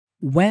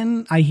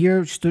When I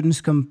hear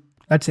students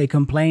let's say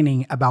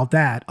complaining about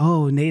that,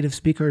 oh, native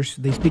speakers,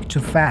 they speak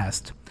too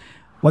fast.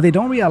 What they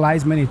don't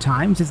realize many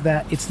times is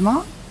that it's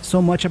not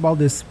so much about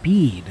the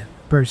speed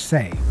per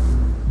se,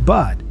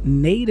 but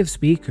native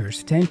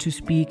speakers tend to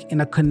speak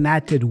in a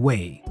connected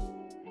way.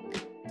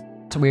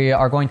 So we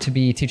are going to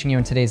be teaching you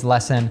in today's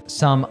lesson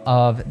some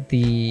of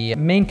the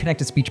main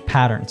connected speech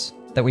patterns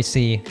that we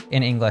see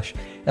in English.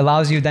 It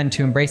allows you then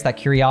to embrace that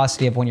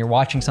curiosity of when you're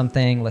watching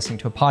something, listening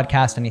to a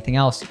podcast, anything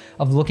else,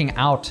 of looking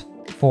out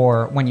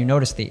for when you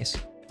notice these.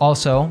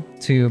 Also,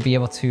 to be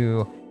able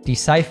to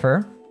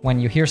decipher when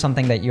you hear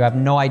something that you have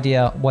no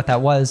idea what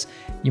that was,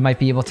 you might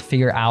be able to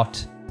figure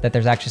out that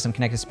there's actually some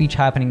connected speech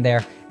happening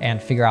there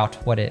and figure out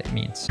what it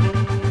means.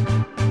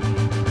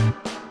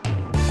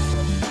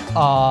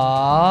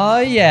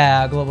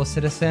 Yeah, global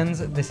citizens,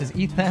 this is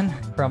Ethan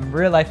from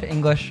Real Life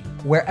English,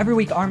 where every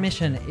week our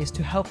mission is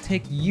to help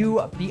take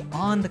you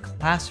beyond the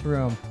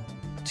classroom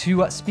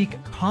to speak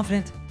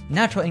confident,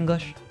 natural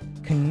English,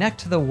 connect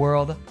to the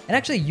world, and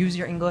actually use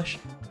your English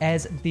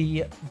as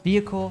the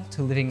vehicle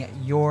to living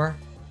your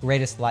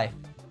greatest life.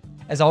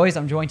 As always,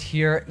 I'm joined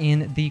here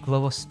in the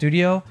global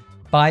studio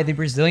by the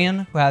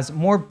Brazilian who has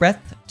more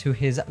breadth to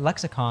his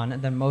lexicon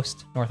than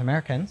most North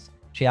Americans,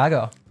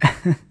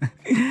 𝗥𝗲𝗹𝗟𝗶.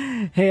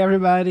 Hey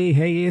everybody,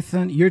 hey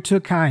Ethan, you're too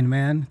kind,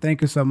 man.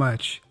 Thank you so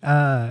much.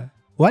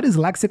 What is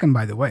lexicon,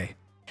 by the way?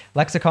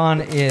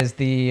 Lexicon is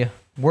the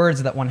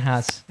words that one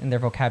has in their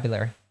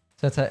vocabulary.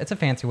 So it's a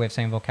fancy way of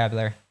saying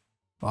vocabulary.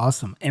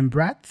 Awesome. And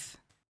breadth?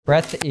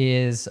 Breadth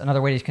is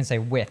another way you can say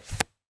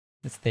width.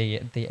 It's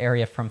the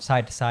area from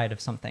side to side of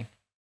something.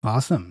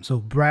 Awesome. So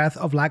breadth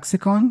of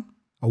lexicon,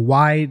 a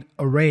wide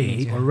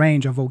array or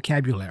range of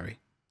vocabulary.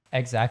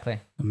 Exactly.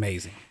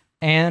 Amazing.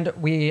 And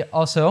we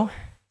also,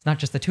 it's not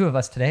just the two of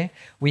us today,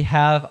 we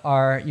have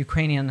our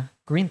Ukrainian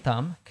green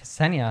thumb,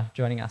 Ksenia,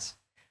 joining us.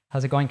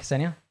 How's it going,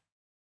 Ksenia?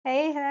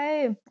 Hey,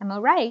 hello. I'm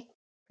all right.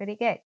 Pretty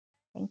good.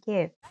 Thank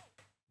you.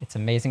 It's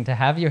amazing to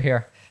have you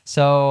here.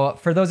 So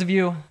for those of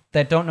you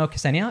that don't know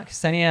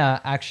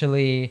Ksenia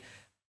actually,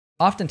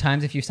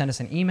 oftentimes if you send us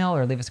an email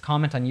or leave us a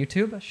comment on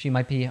YouTube, she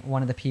might be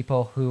one of the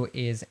people who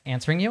is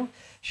answering you.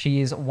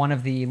 She's one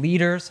of the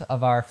leaders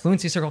of our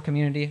Fluency Circle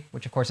community,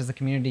 which of course is the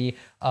community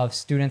of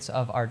students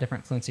of our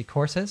different fluency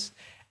courses.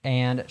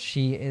 And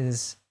she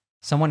is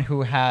someone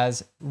who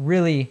has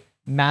really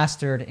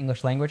mastered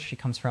English language. She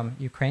comes from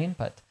Ukraine,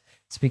 but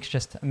speaks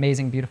just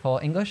amazing, beautiful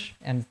English,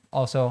 and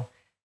also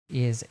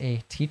is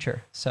a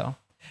teacher. So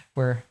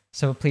we're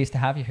so pleased to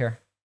have you here.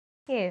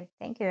 Thank you.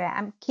 Thank you.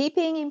 I'm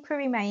keeping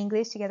improving my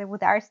English together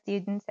with our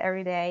students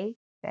every day.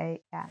 So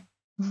yeah,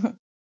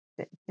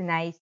 it's a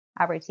nice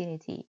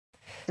opportunity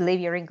to live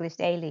your English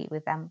daily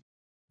with them.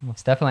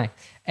 Most definitely.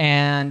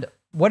 And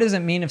what does it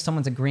mean if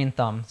someone's a green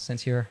thumb,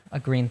 since you're a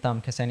green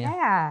thumb, Ksenia?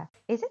 Yeah.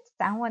 Is it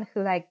someone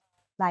who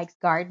likes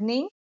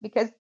gardening?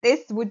 Because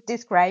this would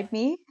describe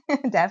me,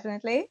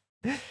 definitely.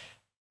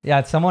 Yeah,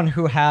 it's someone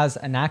who has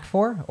a knack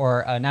for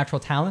or a natural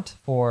talent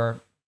for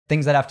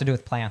things that have to do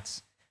with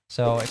plants.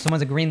 So if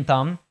someone's a green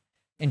thumb,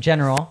 in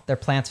general, their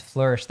plants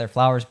flourish, their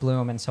flowers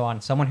bloom, and so on.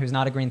 Someone who's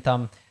not a green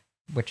thumb,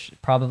 which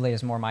probably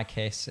is more my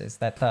case, is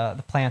that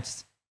the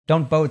plants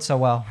don't bode so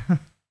well.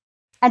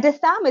 And the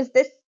thumb is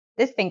this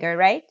finger,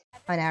 right?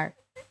 On our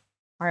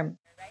arm.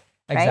 Right?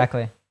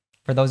 Exactly.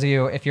 For those of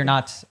you, if you're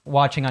not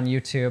watching on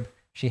YouTube,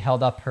 she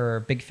held up her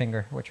big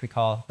finger, which we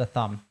call the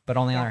thumb, but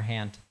only on her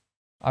hand.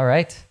 All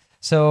right.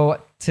 So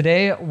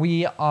today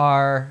we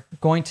are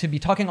going to be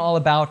talking all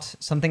about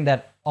something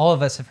that all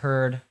of us have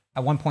heard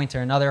at one point or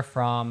another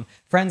from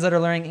friends that are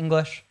learning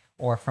English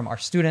or from our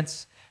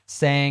students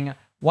saying,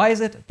 why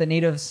is it that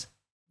native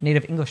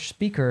English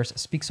speakers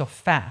speak so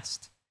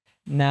fast?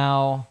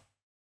 Now,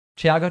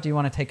 𝗥𝗲𝗹𝗟𝗶, do you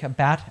want to take a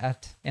bat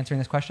at answering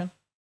this question?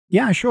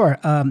 Yeah, sure.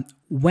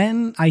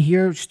 When I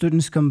hear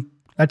students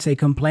let's say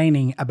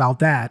complaining about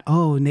that,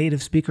 oh,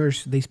 native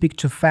speakers, they speak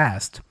too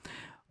fast.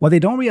 What they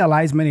don't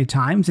realize many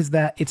times is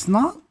that it's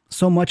not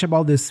so much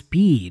about the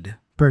speed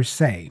per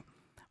se,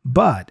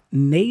 but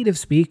native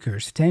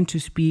speakers tend to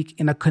speak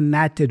in a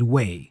connected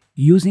way,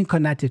 using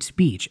connected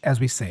speech, as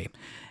we say.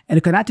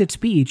 And connected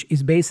speech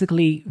is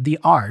basically the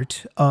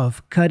art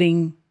of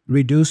cutting,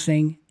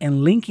 reducing,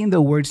 and linking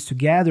the words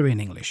together in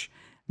English.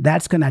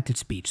 That's connected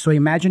speech. So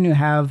imagine you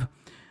have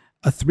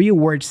a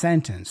 3-word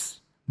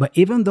sentence, but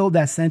even though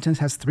that sentence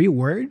has 3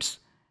 words,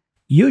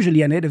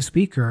 usually a native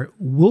speaker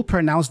will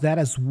pronounce that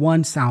as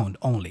one sound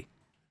only.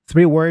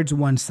 3 words,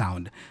 1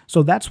 sound.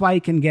 So that's why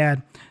it can get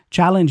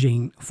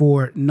challenging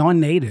for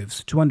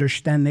non-natives to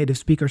understand native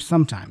speakers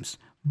sometimes.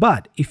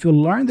 But if you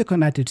learn the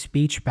connected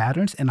speech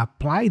patterns and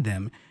apply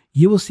them,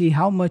 you will see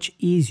how much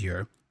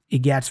easier it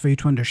gets for you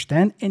to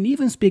understand and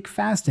even speak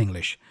fast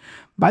English.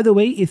 By the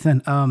way,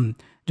 Ethan,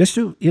 just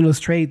to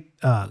illustrate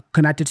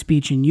connected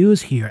speech in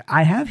use here,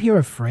 I have here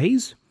a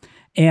phrase,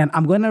 and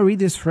I'm going to read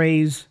this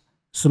phrase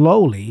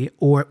slowly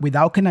or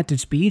without connected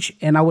speech,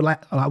 and I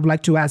would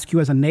like to ask you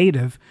as a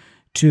native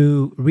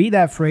to read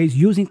that phrase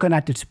using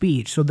connected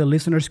speech so the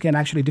listeners can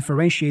actually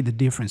differentiate the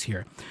difference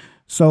here.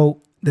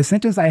 So the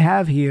sentence I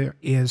have here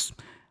is,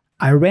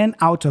 I ran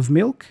out of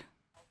milk,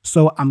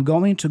 so I'm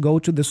going to go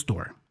to the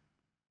store.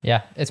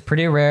 Yeah, it's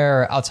pretty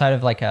rare outside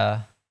of like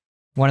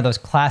one of those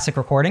classic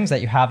recordings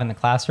that you have in the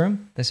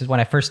classroom. This is when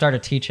I first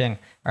started teaching.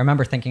 I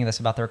remember thinking this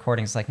about the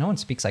recordings, like no one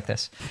speaks like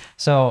this.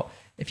 So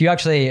if you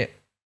actually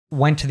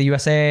went to the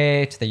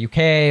USA, to the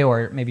UK,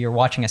 or maybe you're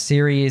watching a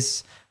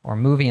series or a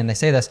movie and they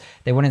say this,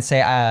 they wouldn't say,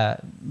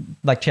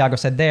 like 𝗥𝗲𝗹𝗟𝗶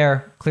said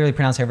there, clearly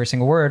pronounce every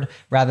single word.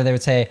 Rather, they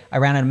would say, I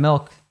ran out of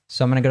milk,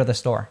 so I'm going to go to the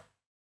store.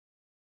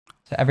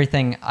 So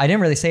everything, I didn't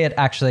really say it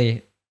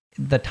actually,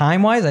 the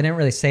time-wise, I didn't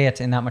really say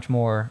it in that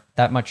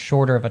much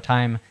shorter of a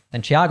time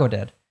than 𝗥𝗲𝗹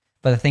did.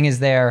 But the thing is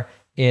there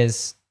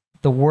is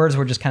the words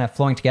were just kind of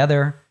flowing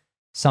together.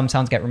 Some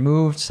sounds get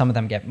removed, some of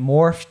them get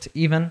morphed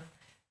even.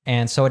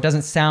 And so it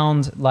doesn't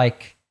sound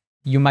like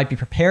you might be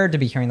prepared to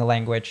be hearing the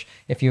language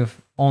if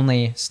you've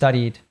only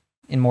studied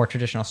in more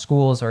traditional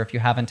schools or if you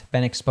haven't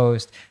been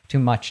exposed to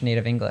much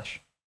native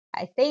English.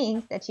 I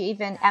think that you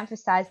even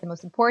emphasize the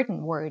most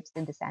important words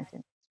in the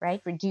sentence,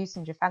 right? Reduce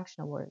into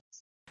functional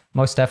words.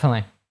 Most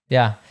definitely.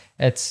 Yeah.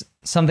 It's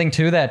something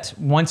too that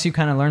once you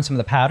kind of learn some of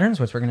the patterns,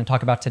 which we're going to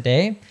talk about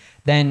today,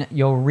 then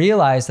you'll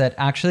realize that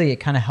actually it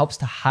kind of helps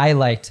to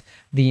highlight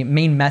the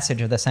main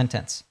message of the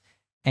sentence.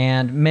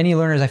 And many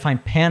learners, I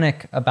find,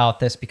 panic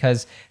about this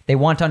because they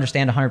want to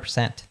understand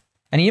 100%.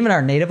 And even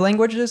our native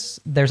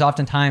languages, there's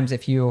oftentimes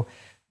if you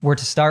were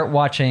to start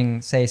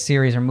watching, say,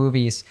 series or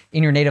movies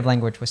in your native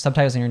language with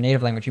subtitles in your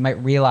native language, you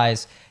might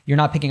realize you're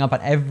not picking up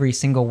on every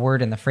single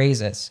word in the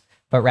phrases,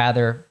 but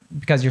rather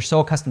because you're so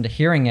accustomed to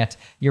hearing it,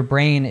 your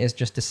brain is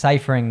just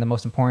deciphering the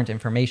most important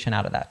information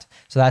out of that.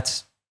 So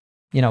that's,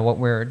 what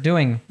we're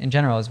doing in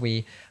general is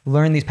we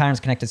learn these patterns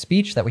of connected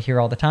speech that we hear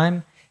all the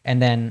time,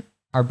 and then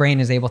our brain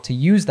is able to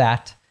use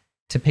that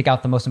to pick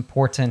out the most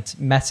important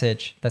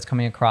message that's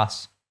coming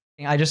across.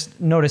 I just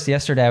noticed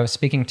yesterday, I was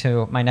speaking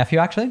to my nephew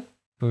actually,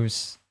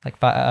 who's like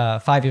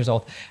 5 years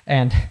old.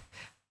 And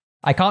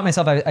I caught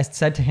myself, I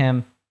said to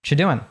him,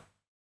 "Ch-doing,"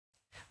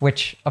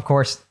 which of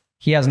course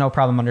he has no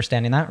problem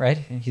understanding that, right?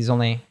 He's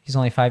only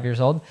 5 years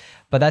old,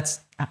 but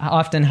that's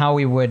often how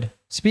we would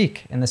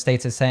speak in the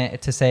States is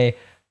to say,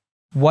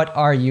 "What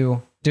are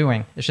you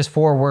doing?" It's just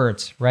 4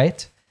 words,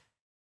 right?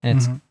 And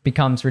it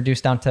becomes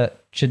reduced down to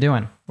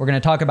ch-doing. We're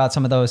going to talk about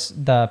some of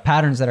the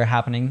patterns that are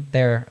happening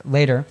there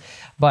later.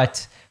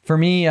 But for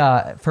me,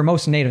 for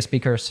most native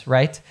speakers,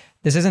 right,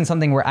 this isn't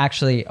something we're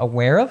actually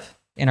aware of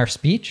in our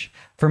speech.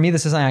 For me,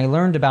 this is something I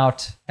learned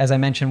about, as I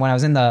mentioned, when I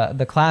was in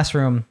the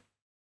classroom,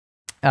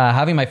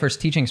 having my first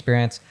teaching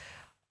experience.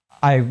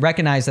 I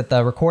recognized that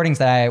the recordings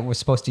that I was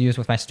supposed to use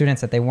with my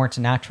students, that they weren't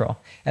natural.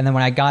 And then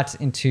when I got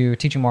into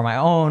teaching more of my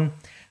own,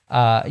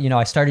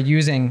 I started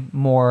using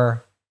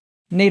more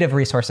native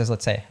resources,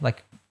 let's say,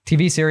 like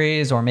TV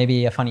series or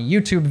maybe a funny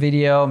YouTube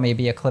video,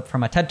 maybe a clip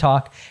from a TED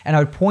Talk. And I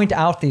would point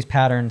out these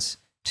patterns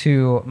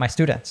to my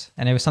students.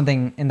 And it was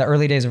something in the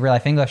early days of real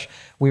life English,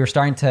 we were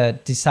starting to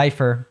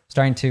decipher,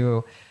 starting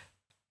to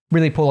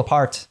really pull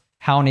apart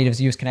how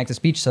natives use connected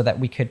speech so that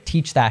we could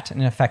teach that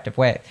in an effective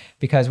way.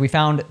 Because we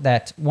found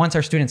that once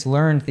our students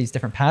learned these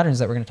different patterns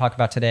that we're going to talk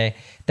about today,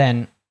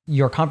 then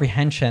your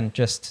comprehension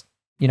just,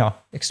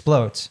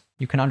 explodes.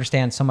 You can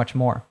understand so much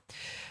more.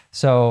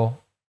 So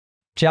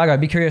𝗥𝗲𝗹𝗟,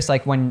 I'd be curious,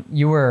 like when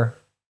you were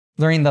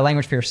learning the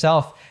language for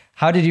yourself,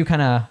 how did you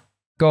kind of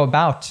go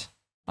about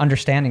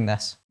understanding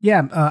this?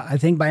 Yeah, I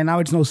think by now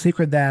it's no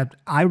secret that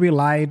I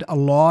relied a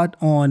lot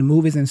on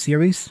movies and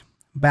series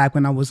back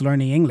when I was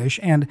learning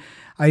English. And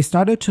I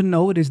started to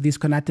notice these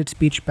connected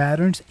speech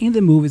patterns in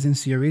the movies and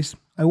series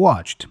I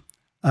watched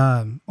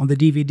on the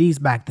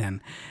DVDs back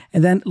then.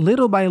 And then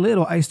little by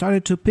little, I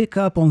started to pick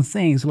up on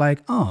things like,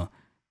 oh,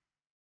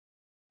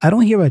 I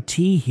don't hear a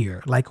T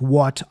here, like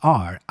what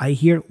are. I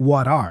hear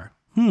what are.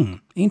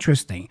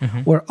 Interesting.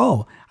 Or,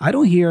 oh, I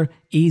don't hear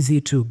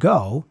easy to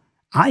go.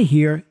 I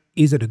hear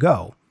easy to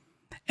go.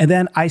 And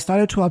then I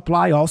started to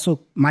apply also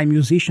my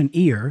musician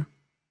ear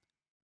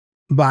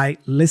by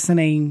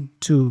listening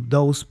to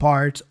those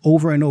parts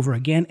over and over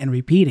again and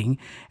repeating.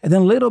 And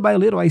then little by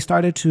little, I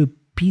started to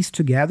piece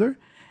together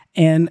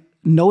and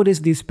notice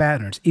these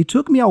patterns. It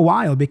took me a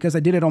while because I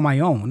did it on my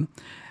own.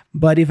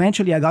 But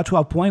eventually I got to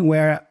a point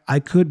where I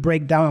could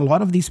break down a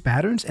lot of these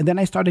patterns, and then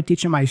I started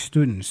teaching my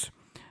students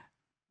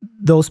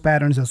those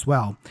patterns as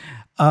well.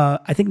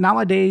 I think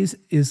nowadays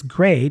is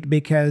great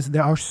because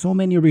there are so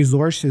many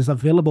resources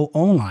available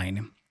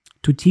online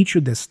to teach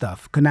you this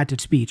stuff,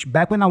 connected speech.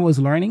 Back when I was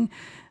learning,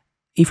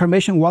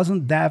 information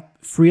wasn't that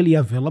freely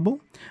available.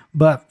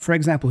 But for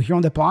example, here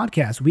on the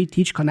podcast, we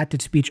teach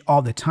connected speech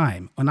all the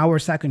time. On our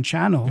second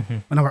channel,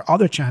 on our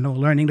other channel,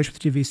 Learn English with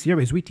TV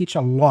series, we teach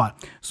a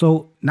lot.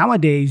 So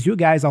nowadays, you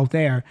guys out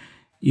there,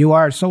 you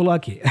are so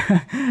lucky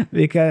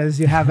because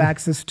you have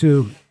access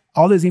to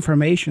all this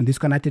information, these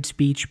connected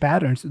speech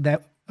patterns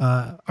that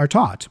are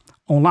taught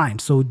online.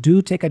 So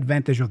do take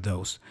advantage of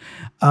those.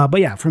 But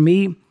yeah, for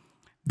me,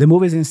 the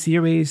movies and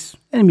series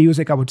and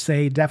music, I would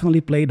say,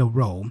 definitely played a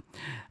role.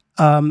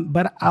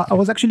 But I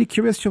was actually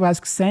curious to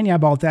ask Ksenia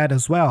about that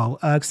as well.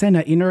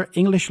 Ksenia, in her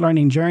English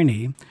learning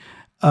journey,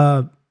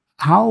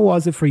 how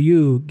was it for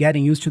you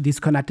getting used to these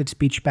connected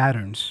speech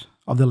patterns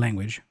of the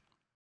language?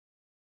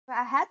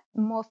 I had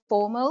more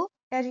formal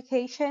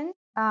education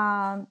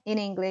in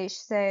English.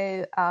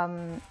 So,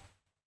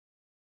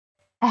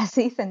 as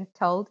Ethan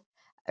told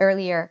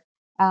earlier,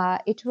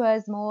 it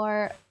was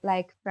more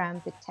like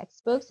from the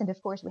textbooks, and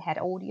of course we had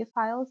audio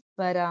files,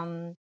 but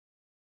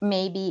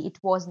maybe it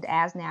wasn't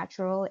as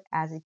natural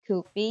as it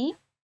could be.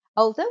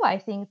 Although I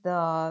think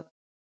the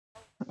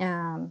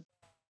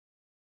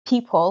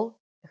people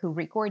who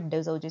recorded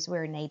those audios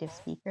were native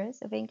speakers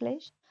of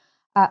English.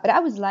 But I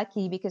was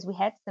lucky because we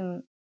had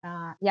some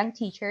young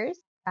teachers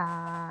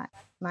at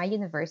my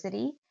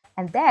university,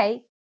 and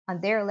they,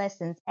 on their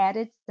lessons,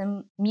 added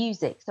some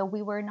music. So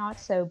we were not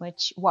so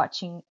much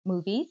watching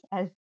movies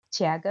as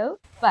𝗥𝗲𝗹𝗟𝗶,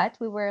 but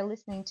we were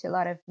listening to a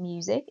lot of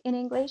music in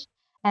English.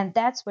 And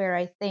that's where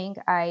I think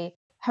I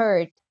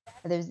heard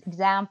those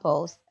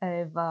examples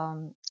of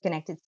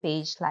connected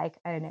speech, like,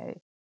 I don't know,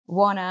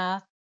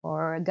 wanna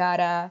or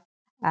gotta,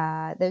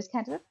 those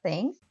kinds of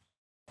things.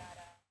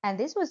 And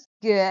this was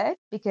good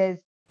because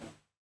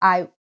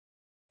I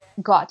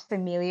got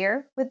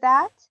familiar with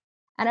that.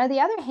 And on the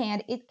other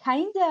hand, it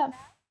kind of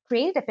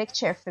created a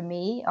picture for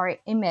me, or an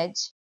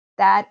image,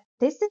 that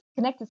this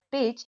connected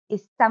speech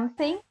is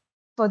something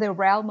for the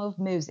realm of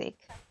music.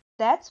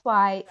 That's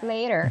why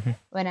later,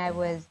 when I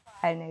was,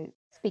 I don't know,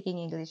 speaking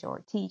English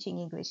or teaching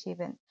English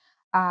even,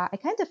 I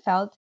kind of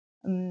felt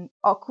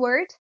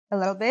awkward a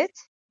little bit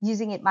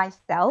using it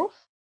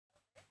myself,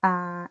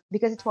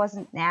 because it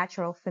wasn't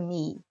natural for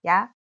me.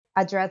 Yeah,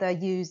 I'd rather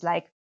use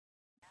like,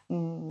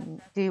 do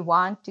you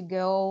want to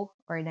go,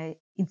 or no,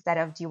 instead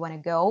of do you want to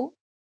go.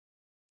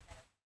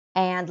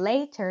 And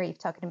later, if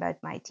talking about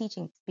my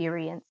teaching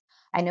experience,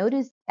 I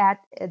noticed at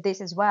this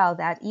as well,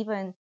 that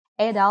even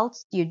adult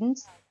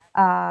students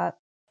have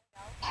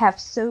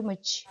so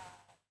much,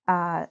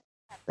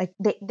 like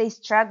they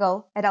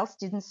struggle, adult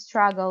students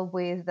struggle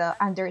with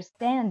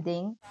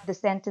understanding the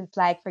sentence,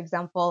 like, for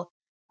example,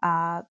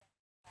 I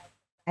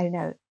don't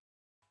know,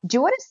 do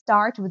you want to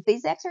start with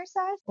this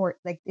exercise, or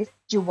like this,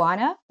 do you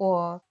wanna,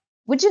 or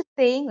would you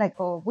think, like,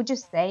 or would you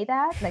say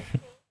that? Like,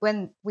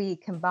 when we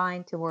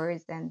combine two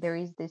words and there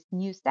is this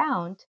new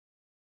sound,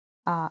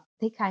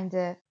 they kind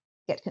of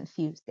get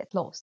confused, get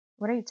lost.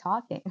 What are you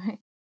talking?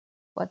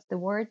 What's the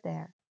word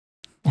there?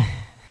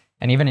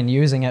 And even in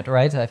using it,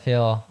 right, I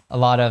feel a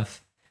lot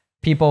of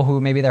people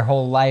who maybe their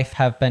whole life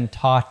have been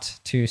taught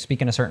to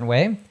speak in a certain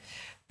way,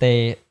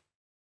 they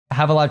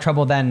have a lot of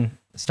trouble then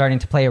starting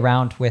to play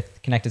around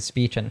with connected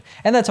speech. And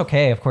that's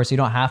okay. Of course, you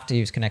don't have to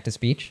use connected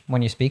speech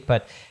when you speak,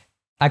 but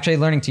actually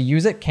learning to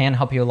use it can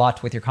help you a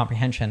lot with your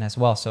comprehension as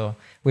well. So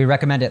we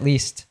recommend, at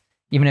least,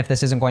 even if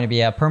this isn't going to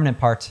be a permanent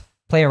part,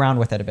 play around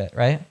with it a bit,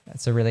 right?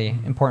 That's a really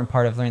important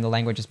part of learning the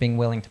language, is being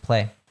willing to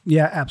play.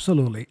 Yeah,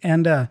 absolutely.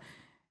 And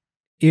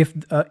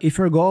if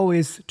your goal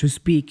is to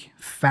speak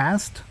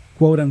fast,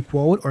 quote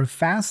unquote, or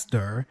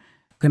faster,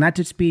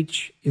 connected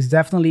speech is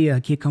definitely a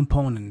key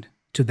component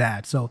to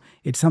that. So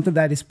it's something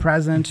that is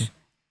present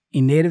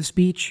in native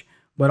speech,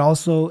 but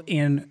also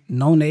in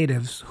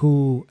non-natives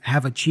who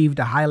have achieved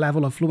a high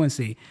level of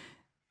fluency.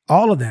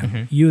 All of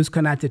them use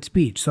connected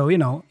speech. So, you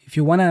know, if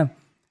you want to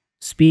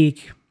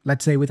speak,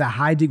 let's say, with a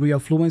high degree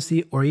of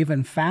fluency or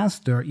even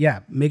faster, yeah,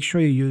 make sure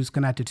you use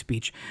connected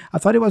speech. I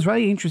thought it was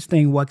really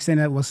interesting what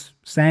Ksenia was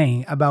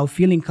saying about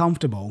feeling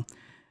comfortable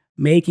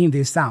making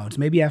these sounds.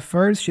 Maybe at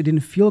first she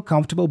didn't feel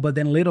comfortable, but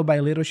then little by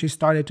little she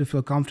started to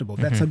feel comfortable.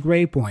 That's a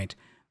great point.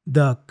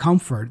 The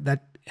comfort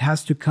that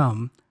has to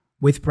come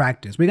with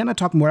practice. We're going to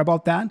talk more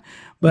about that.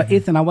 But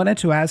Ethan, I wanted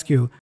to ask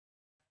you,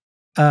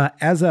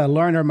 as a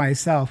learner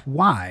myself,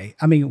 why?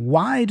 I mean,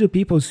 why do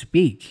people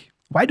speak?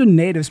 Why do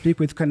natives speak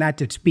with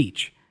connected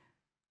speech?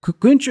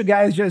 Couldn't you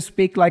guys just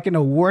speak like in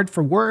a word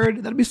for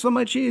word? That'd be so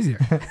much easier.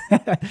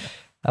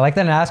 I like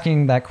that in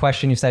asking that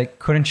question, you said,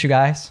 couldn't you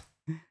guys?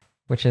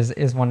 Which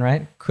is one,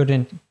 right?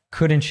 Couldn't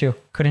you?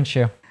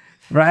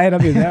 Right? I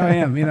mean, there I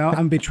am. You know,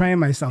 I'm betraying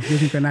myself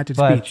using connected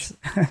speech.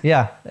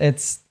 Yeah,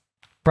 it's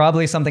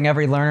probably something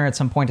every learner at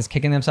some point is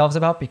kicking themselves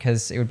about,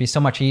 because it would be so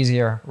much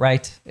easier,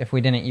 right, if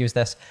we didn't use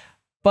this.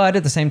 But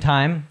at the same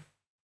time,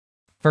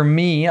 for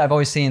me, I've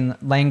always seen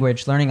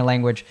language, learning a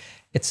language,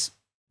 it's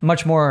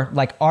much more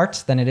like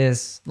art than it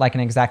is like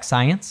an exact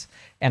science.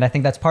 And I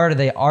think that's part of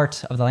the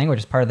art of the language,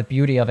 is part of the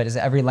beauty of it, is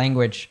every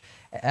language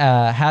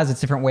has its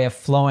different way of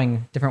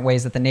flowing, different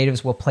ways that the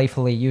natives will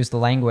playfully use the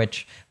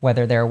language,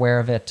 whether they're aware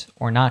of it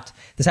or not.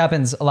 This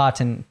happens a lot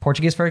in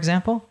Portuguese, for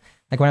example.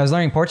 Like when I was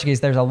learning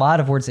Portuguese, there's a lot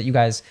of words that you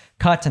guys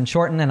cut and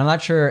shorten, and I'm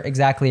not sure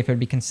exactly if it would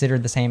be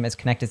considered the same as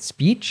connected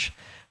speech,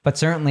 but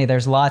certainly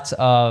there's lots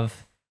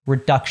of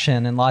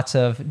reduction and lots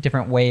of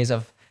different ways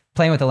of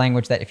playing with the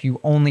language that if you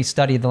only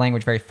studied the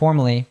language very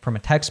formally from a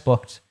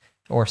textbook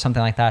or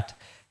something like that,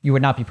 you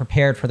would not be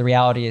prepared for the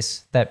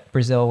realities that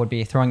Brazil would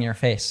be throwing in your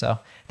face. So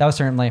that was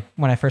certainly,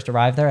 when I first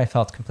arrived there, I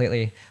felt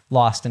completely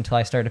lost until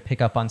I started to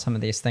pick up on some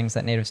of these things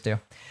that natives do.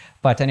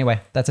 But anyway,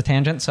 that's a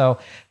tangent. So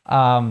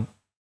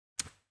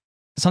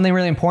something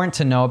really important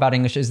to know about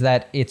English is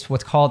that it's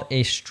what's called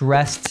a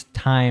stressed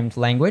timed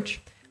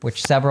language,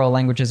 which several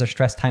languages are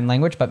stress time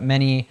language, but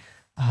many,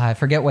 I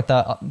forget what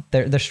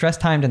they're stress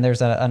timed, and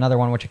there's another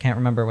one which I can't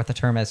remember what the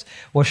term is.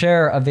 We'll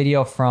share a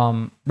video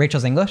from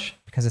Rachel's English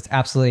because it's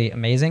absolutely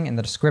amazing in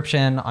the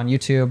description on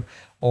YouTube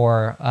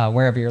or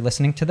wherever you're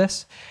listening to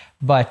this.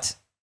 But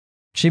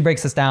she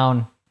breaks this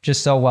down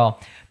just so well.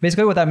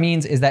 Basically what that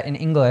means is that in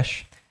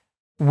English,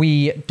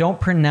 we don't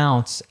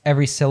pronounce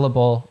every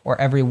syllable or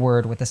every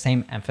word with the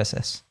same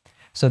emphasis.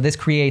 So this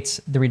creates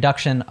the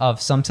reduction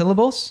of some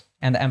syllables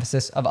and the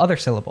emphasis of other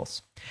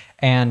syllables.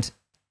 And,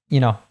 you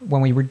know,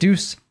 when we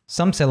reduce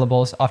some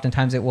syllables,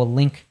 oftentimes it will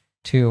link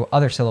to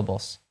other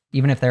syllables,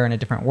 even if they're in a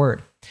different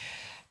word.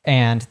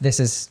 And this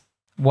is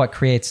what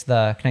creates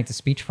the connected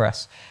speech for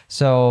us.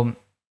 So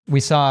we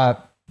saw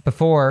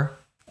before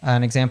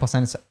an example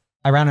sentence,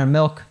 I ran out of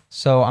milk,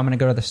 so I'm going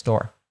to go to the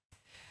store.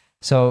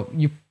 So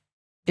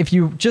if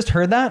you just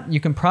heard that, you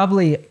can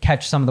probably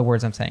catch some of the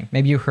words I'm saying.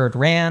 Maybe you heard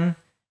ran,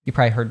 you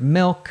probably heard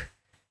milk,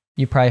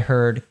 you probably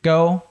heard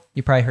go,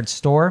 you probably heard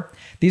store.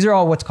 These are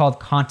all what's called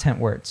content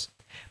words.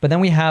 But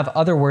then we have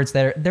other words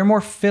that they're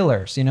more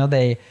fillers. You know,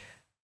 they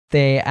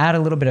add a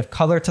little bit of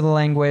color to the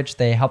language.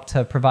 They help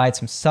to provide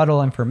some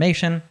subtle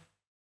information,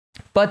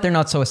 but they're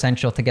not so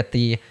essential to get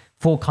the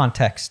full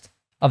context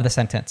of the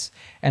sentence.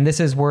 And this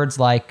is words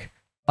like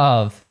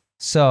of,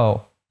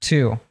 so,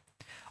 to.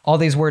 All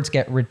these words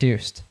get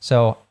reduced.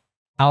 So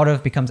out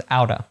of becomes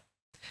outa,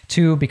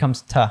 to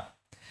becomes ta,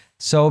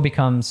 so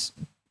becomes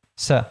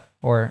sa,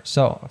 or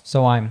so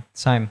I'm,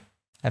 I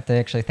have to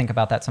actually think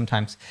about that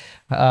sometimes.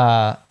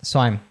 So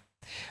I'm.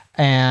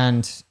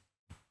 And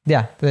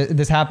yeah,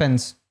 this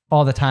happens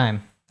all the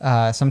time.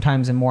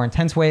 Sometimes in more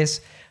intense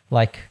ways,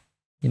 like,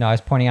 you know, I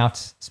was pointing out,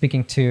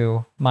 speaking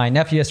to my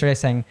nephew yesterday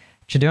saying,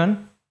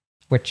 "Chidun,"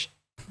 which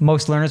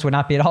most learners would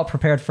not be at all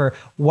prepared for.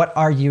 What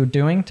are you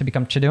doing to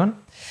become Chidun?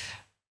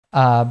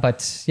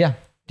 But yeah,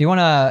 do you want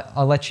to,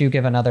 I'll let you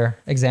give another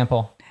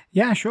example.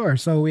 Yeah, sure.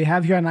 So we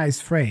have here a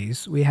nice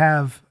phrase. We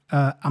have,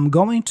 I'm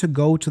going to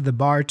go to the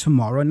bar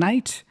tomorrow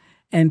night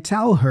and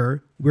tell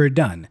her we're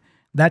done.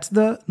 That's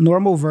the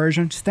normal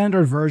version,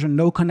 standard version,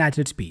 no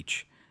connected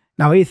speech.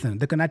 Now, Ethan,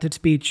 the connected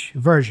speech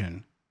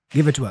version,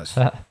 give it to us.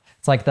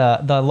 It's like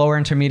the lower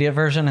intermediate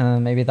version and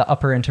then maybe the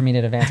upper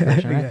intermediate advanced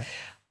version, right? Yeah.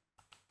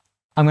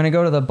 I'm going to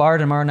go to the bar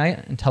tomorrow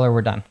night and tell her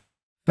we're done.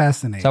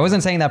 Fascinating. So I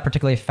wasn't saying that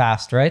particularly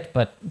fast, right?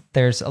 But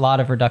there's a lot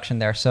of reduction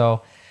there.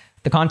 So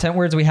the content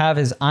words we have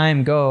is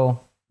I'm, go.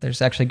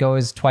 There's actually go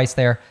is twice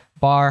there.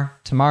 Bar,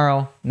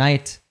 tomorrow,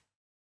 night,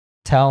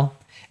 tell.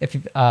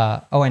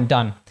 And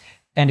done.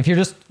 And if you're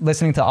just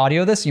listening to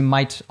audio of this, you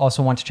might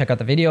also want to check out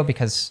the video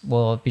because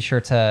we'll be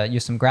sure to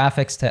use some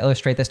graphics to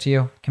illustrate this to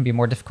you. It can be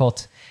more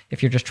difficult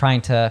if you're just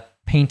trying to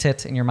paint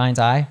it in your mind's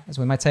eye, as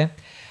we might say.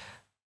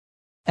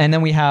 And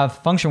then we have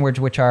function words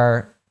which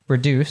are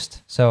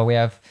reduced. So we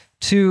have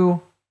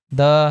to,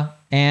 the,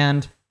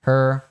 and,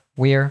 her,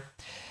 we're.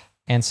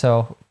 And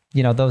so,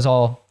 you know, those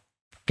all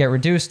get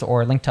reduced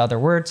or linked to other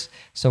words.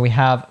 So we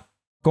have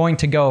going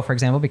to go, for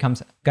example,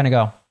 becomes gonna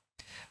go.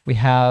 We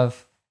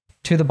have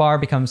to the bar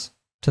becomes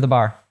to the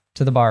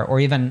bar, or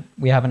even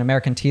we have an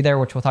American T there,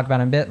 which we'll talk about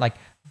in a bit, like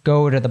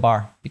go to the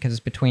bar because it's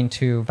between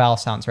two vowel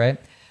sounds, right?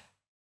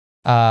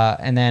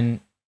 And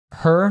then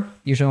her,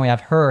 usually when we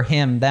have her,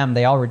 him, them,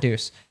 they all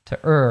reduce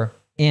to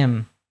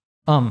im,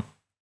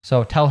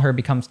 So tell her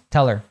becomes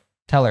tell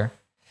her,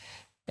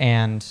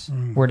 and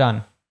we're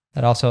done.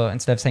 That also,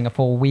 instead of saying a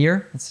full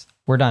it's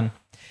we're done.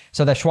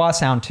 So the schwa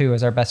sound too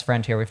is our best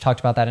friend here. We've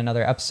talked about that in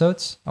other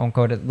episodes. I won't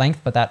go to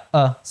length, but that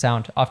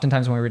sound,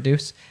 oftentimes when we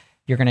reduce,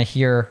 you're going to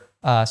hear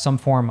some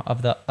form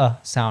of the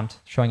sound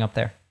showing up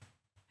there.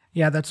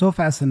 Yeah, that's so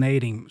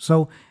fascinating.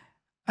 So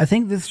I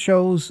think this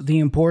shows the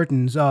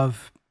importance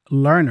of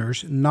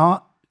learners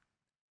not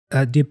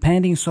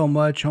depending so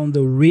much on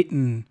the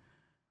written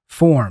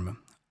form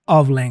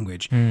of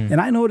language.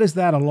 And I noticed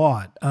that a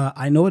lot.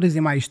 I noticed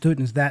in my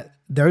students that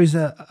there is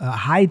a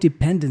high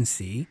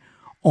dependency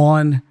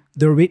on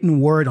the written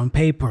word on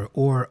paper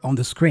or on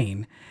the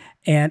screen.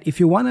 And if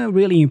you want to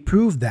really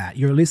improve that,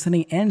 your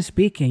listening and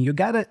speaking, you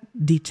got to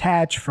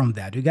detach from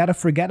that. You got to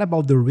forget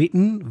about the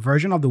written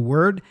version of the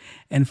word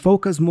and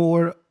focus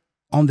more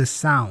on the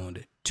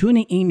sound,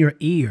 tuning in your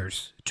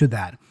ears to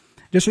that.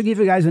 Just to give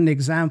you guys an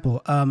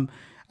example,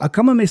 a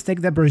common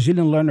mistake that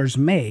Brazilian learners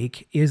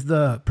make is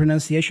the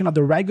pronunciation of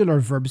the regular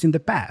verbs in the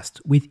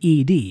past with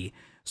ed.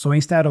 So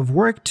instead of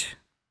worked,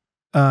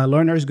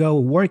 learners go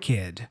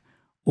worked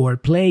or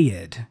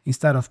played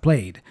instead of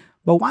played.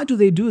 But why do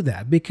they do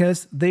that?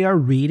 Because they are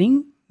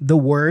reading the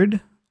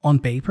word on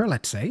paper,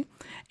 let's say,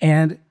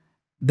 and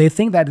they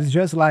think that it's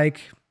just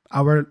like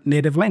our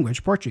native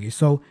language, Portuguese.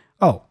 So,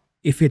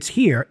 if it's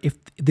here, if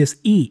this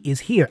E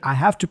is here, I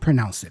have to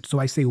pronounce it. So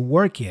I say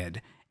worked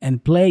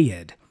and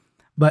played.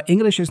 But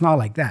English is not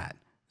like that.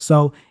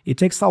 So it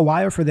takes a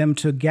while for them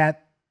to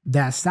get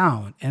that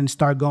sound and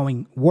start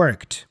going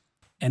worked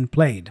and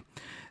played.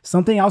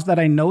 Something else that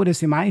I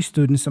notice in my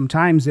students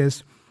sometimes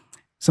is,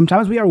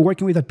 sometimes we are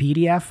working with a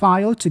PDF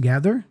file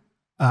together.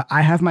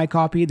 I have my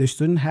copy, the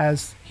student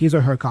has his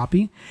or her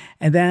copy,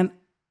 and then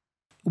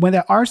when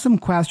there are some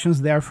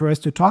questions there for us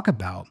to talk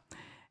about,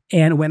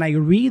 and when I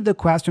read the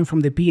question from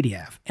the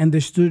PDF and the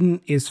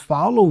student is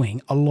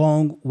following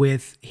along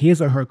with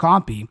his or her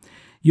copy,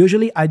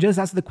 usually I just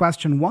ask the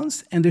question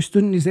once and the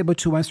student is able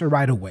to answer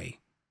right away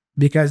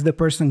because the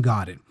person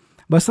got it.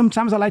 But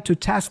sometimes I like to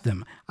test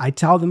them. I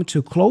tell them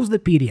to close the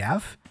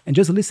PDF and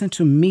just listen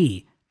to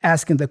me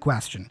asking the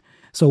question.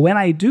 So when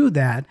I do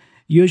that,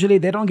 usually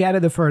they don't get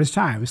it the first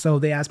time. So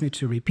they ask me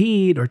to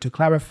repeat or to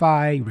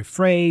clarify,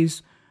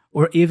 rephrase,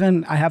 or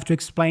even I have to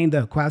explain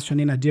the question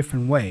in a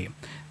different way.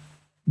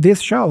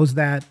 This shows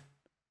that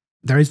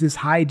there is this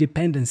high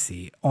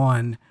dependency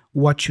on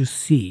what you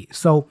see.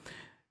 So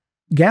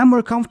get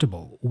more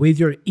comfortable with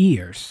your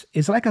ears.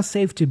 It's like a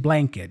safety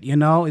blanket, you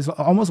know? It's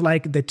almost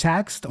like the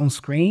text on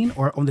screen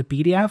or on the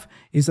PDF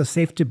is a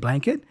safety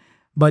blanket.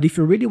 But if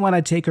you really want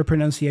to take your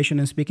pronunciation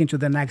and speaking to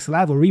the next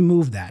level,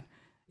 remove that,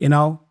 you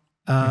know?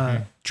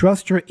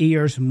 Trust your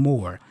ears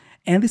more.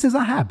 And this is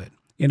a habit.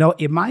 You know,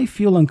 it might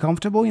feel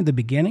uncomfortable in the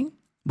beginning,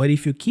 but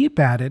if you keep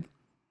at it,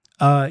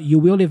 you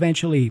will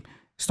eventually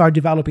start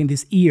developing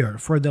this ear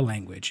for the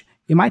language.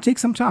 It might take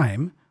some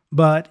time,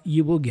 but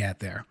you will get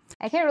there.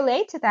 I can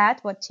relate to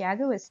that, what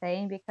Thiago was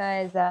saying,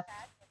 because,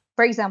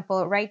 for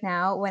example, right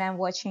now when I'm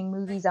watching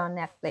movies on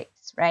Netflix,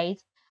 right,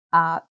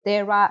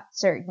 there are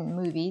certain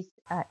movies,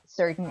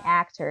 certain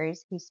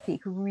actors who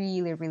speak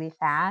really, really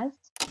fast.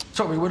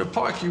 Tommy, when a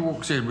pikey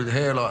walks in with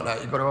hair like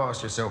that, you've got to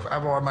ask yourself,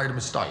 have I made a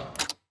mistake?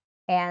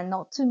 And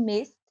not to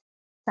miss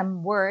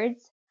some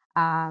words.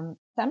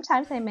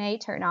 Sometimes I may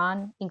turn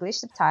on English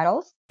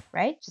subtitles,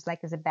 right? Just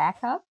like as a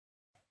backup,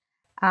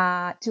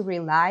 to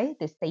rely,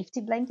 the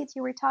safety blanket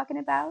you were talking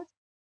about.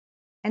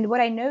 And what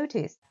I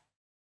noticed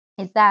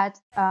is that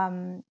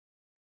our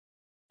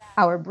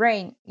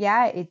brain,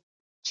 it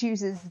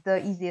chooses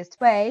the easiest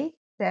way.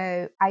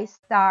 So I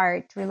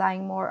start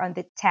relying more on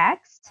the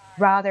text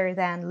rather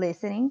than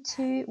listening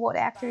to what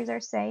actors are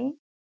saying.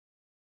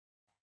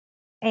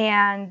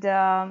 And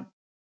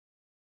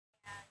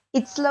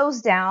it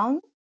slows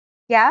down,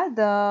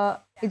 the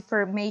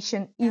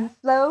information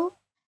inflow.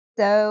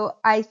 So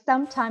I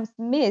sometimes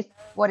miss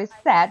what is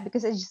said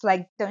because I just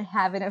don't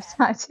have enough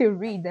time to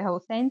read the whole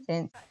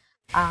sentence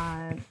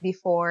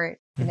before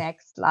the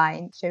next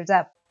line shows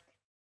up.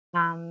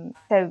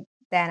 So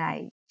then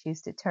I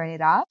choose to turn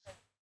it off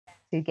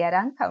to get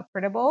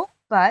uncomfortable,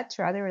 but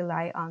rather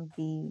rely on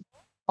the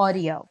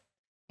audio.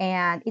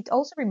 And it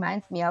also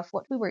reminds me of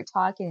what we were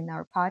talking in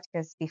our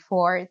podcast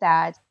before,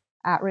 that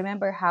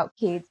remember how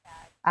kids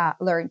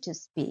learn to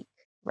speak,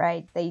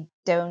 right? They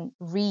don't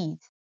read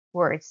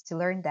words to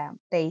learn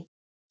them. They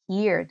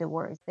hear the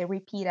words. They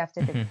repeat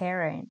after the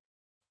parent,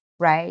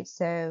 right?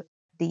 So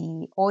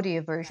the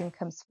audio version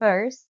comes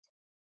first,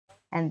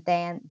 and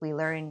then we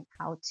learn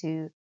how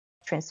to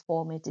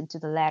transform it into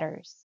the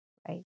letters,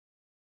 right?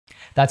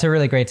 That's a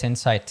really great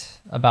insight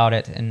about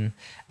it. And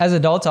as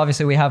adults,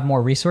 obviously, we have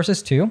more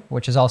resources too,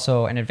 which is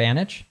also an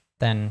advantage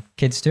than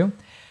kids do.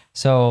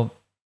 So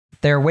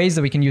there are ways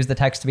that we can use the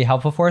text to be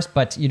helpful for us,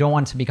 but you don't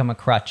want it to become a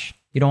crutch.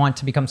 You don't want it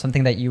to become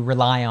something that you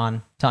rely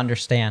on to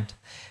understand.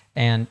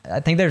 And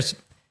I think there's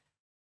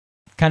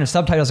kind of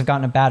subtitles have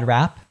gotten a bad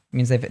rap. It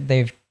means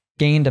they've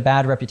gained a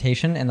bad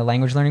reputation in the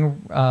language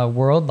learning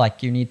world.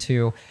 Like you need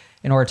to,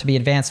 in order to be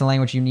advanced in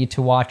language, you need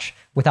to watch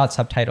without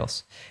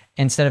subtitles,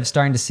 instead of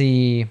starting to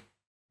see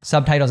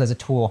subtitles as a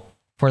tool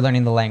for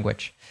learning the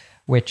language,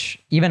 which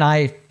even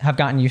I have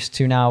gotten used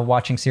to now,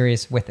 watching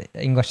series with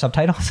English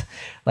subtitles.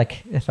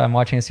 Like if I'm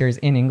watching a series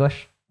in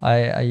English,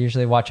 I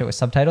usually watch it with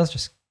subtitles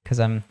just because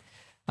I'm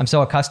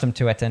so accustomed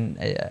to it, and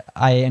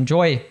I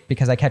enjoy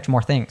because I catch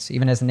more things.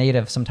 Even as a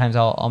native, sometimes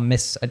I'll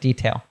miss a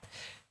detail.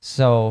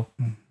 So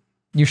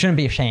you shouldn't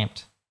be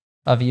ashamed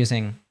of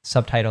using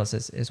subtitles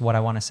is what I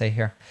want to say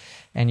here.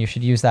 And you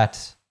should use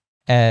that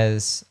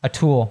as a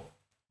tool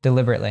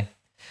deliberately.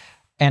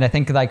 And I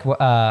think we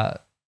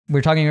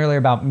were talking earlier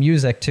about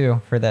music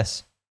too for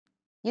this.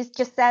 You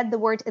just said the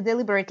word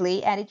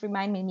deliberately, and it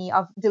reminded me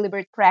of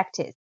deliberate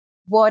practice.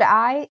 What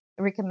I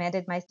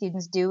recommended my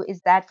students do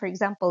is that, for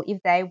example,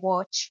 if they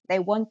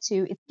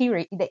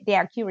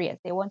are curious,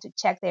 they want to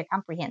check their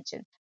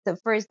comprehension. So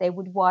first they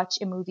would watch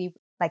a movie,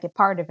 like a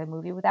part of a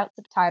movie without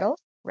subtitles,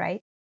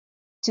 right?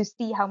 To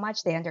see how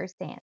much they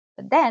understand.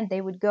 But then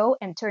they would go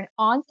and turn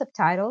on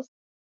subtitles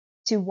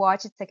to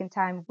watch it second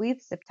time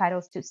with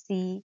subtitles to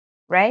see,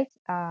 right?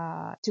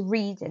 To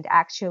read and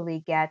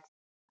actually get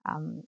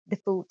the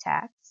full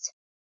text.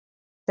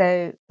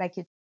 So like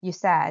you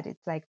said,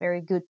 it's like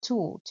very good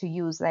tool to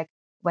use like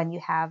when you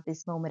have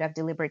this moment of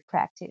deliberate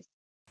practice.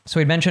 So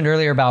we mentioned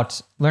earlier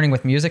about learning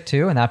with music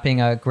too, and that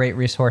being a great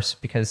resource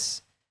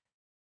because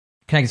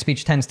connected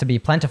speech tends to be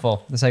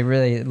plentiful. It's like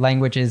really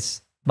language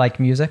is like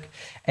music.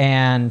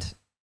 And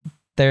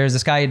there's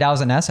this guy,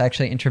 𝗥𝗲𝗹𝗟𝗶. I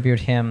actually interviewed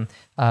him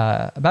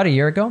about a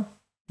year ago,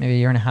 maybe a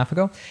year and a half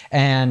ago.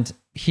 And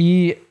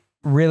he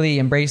really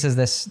embraces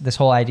this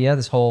whole idea,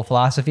 this whole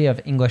philosophy of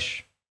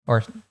English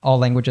or all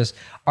languages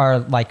are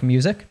like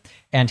music.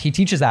 And he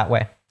teaches that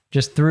way.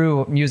 just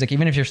through music,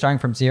 even if you're starting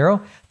from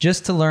zero,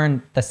 just to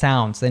learn the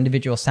sounds, the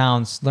individual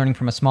sounds, learning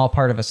from a small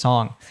part of a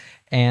song.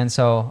 And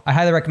so I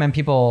highly recommend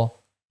people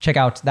check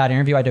out that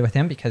interview I did with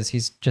him, because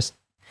he's just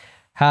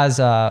has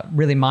a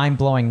really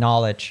mind-blowing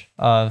knowledge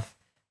of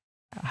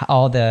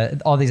all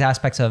these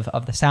aspects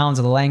of the sounds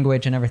of the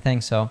language and everything.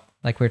 So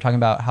like we were talking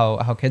about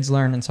how kids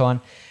learn and so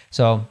on.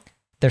 So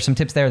there's some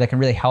tips there that can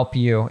really help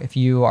you if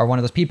you are one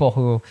of those people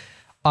who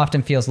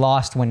often feels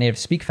lost when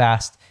natives speak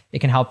fast. It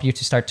can help you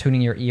to start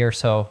tuning your ear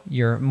so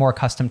you're more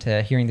accustomed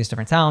to hearing these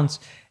different sounds,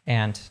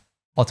 and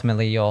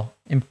ultimately you'll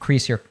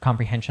increase your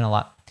comprehension a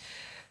lot.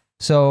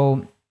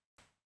 So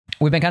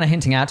we've been kind of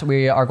hinting at,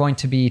 we are going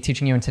to be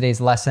teaching you in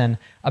today's lesson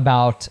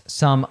about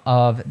some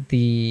of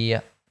the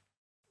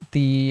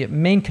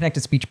main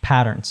connected speech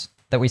patterns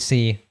that we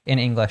see in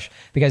English,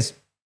 because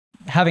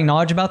having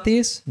knowledge about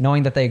these,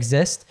 knowing that they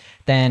exist,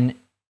 then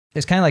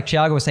it's kind of like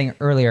𝗥𝗲𝗹𝗟𝗶 was saying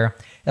earlier,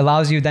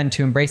 allows you then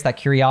to embrace that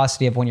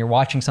curiosity of when you're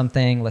watching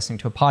something, listening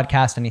to a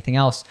podcast, anything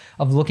else,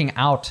 of looking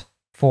out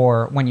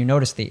for when you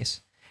notice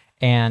these.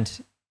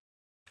 And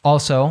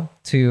also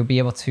to be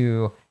able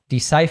to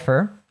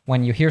decipher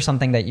when you hear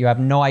something that you have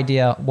no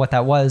idea what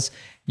that was,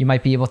 you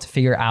might be able to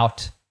figure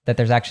out that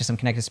there's actually some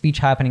connected speech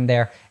happening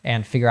there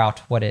and figure out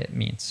what it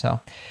means. So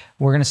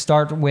we're going to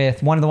start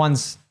with one of the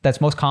ones that's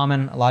most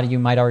common. A lot of you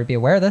might already be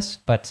aware of this,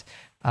 but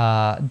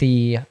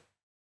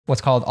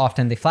what's called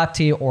often the flap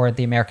T or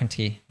the American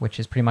T, which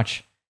is pretty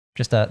much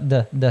just a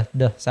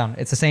the sound.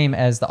 It's the same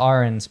as the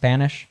R in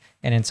Spanish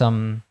and in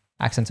some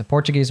accents of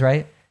Portuguese,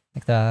 right?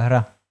 Like the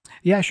R.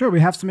 Yeah, sure. We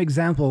have some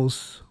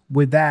examples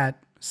with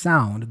that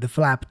sound, the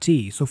flap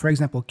T. So for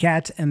example,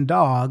 cat and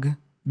dog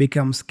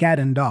becomes cat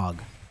and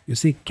dog. You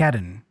see cat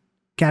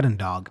and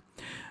dog.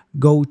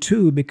 Go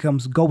to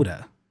becomes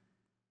goda.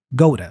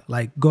 Goda,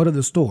 like go to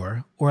the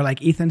store, or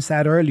like Ethan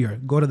said earlier,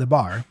 go to the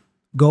bar.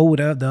 Go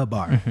to the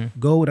bar. Mm-hmm.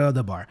 Go to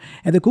the bar.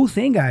 And the cool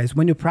thing, guys,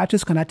 when you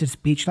practice connected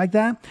speech like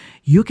that,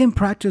 you can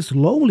practice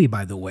slowly,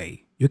 by the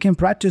way. You can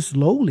practice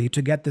slowly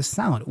to get the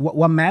sound.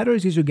 What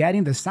matters is you're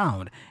getting the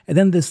sound, and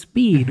then the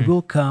speed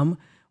will come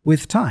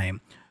with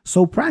time.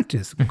 So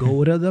practice.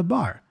 Go to the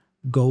bar.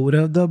 Go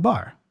to the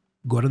bar.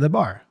 Go to the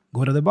bar.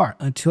 Go to the bar.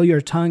 Until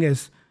your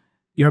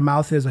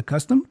mouth is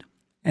accustomed,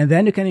 and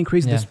then you can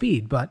increase the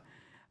speed. But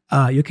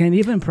you can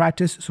even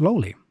practice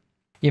slowly.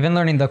 Even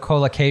learning the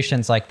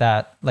collocations like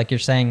that, like you're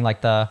saying,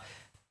 like the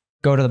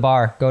go to the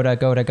bar, go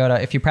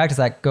to. If you practice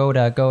that go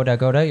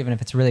to, even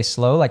if it's really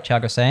slow, like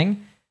𝗥𝗲𝗹𝗟𝗏 was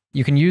saying,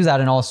 you can use that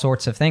in all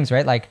sorts of things,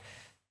 right? Like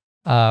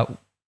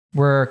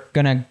we're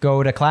going to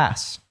go to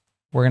class.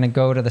 We're going to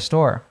go to the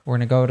store. We're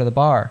going to go to the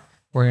bar.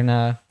 We're going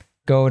to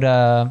go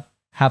to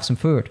have some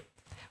food.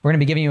 We're going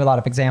to be giving you a lot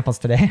of examples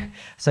today,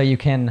 so you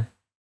can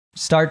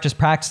start just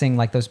practicing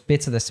like those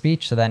bits of the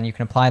speech, so then you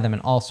can apply them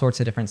in all sorts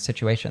of different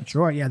situations.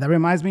 Sure, yeah, that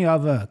reminds me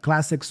of a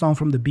classic song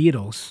from the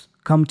Beatles,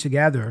 Come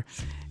Together.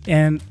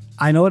 And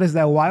I noticed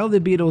that while the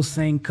Beatles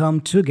sang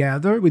Come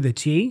Together with a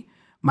T,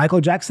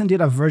 Michael Jackson did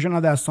a version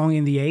of that song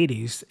in the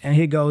 80s, and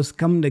he goes,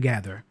 come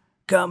together,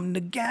 you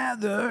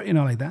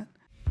know, like that.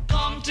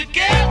 Come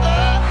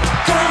together,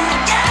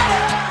 come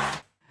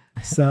together.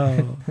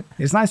 So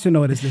it's nice to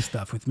notice this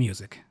stuff with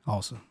music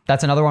also.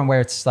 That's another one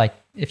where it's like,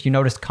 if you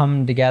notice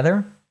come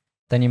together,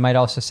 then you might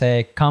also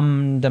say,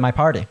 come to my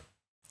party,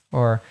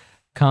 or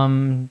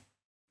come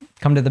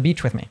to the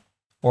beach with me,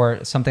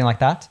 or something like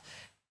that,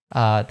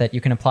 that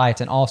you can apply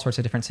it in all sorts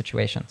of different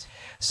situations.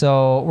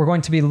 So we're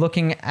going to be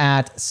looking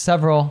at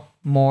several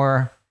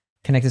more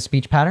connected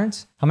speech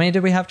patterns. How many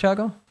did we have,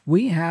 𝗥𝗲𝗹𝗟𝗏?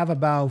 We have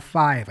about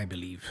 5, I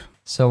believe.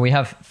 So we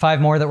have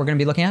 5 more that we're going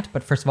to be looking at.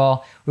 But first of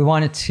all, we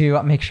wanted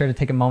to make sure to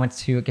take a moment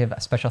to give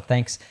a special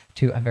thanks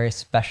to a very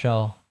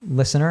special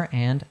listener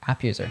and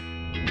app user.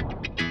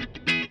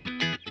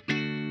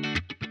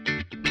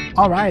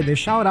 All right, the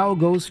shout out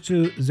goes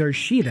to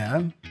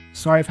𝗥𝗲𝗹𝗟𝗏.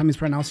 Sorry if I'm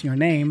mispronouncing your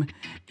name.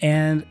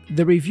 And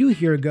the review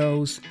here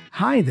goes,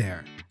 hi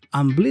there.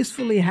 I'm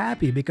blissfully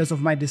happy because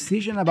of my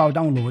decision about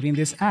downloading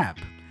this app.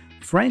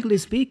 Frankly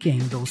speaking,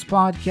 those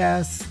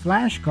podcasts,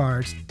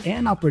 flashcards,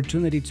 and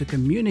opportunity to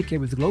communicate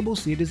with global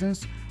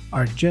citizens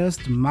are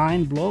just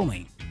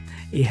mind-blowing.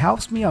 It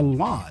helps me a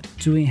lot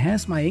to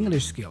enhance my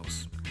English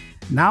skills.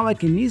 Now I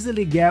can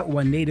easily get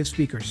what native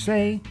speakers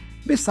say,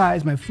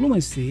 besides my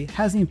fluency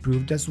has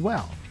improved as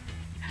well.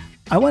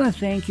 I want to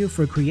thank you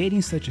for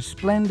creating such a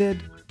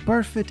splendid,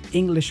 perfect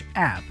English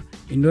app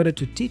in order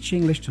to teach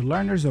English to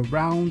learners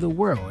around the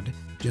world,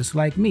 just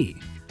like me.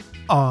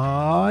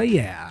 Oh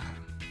yeah.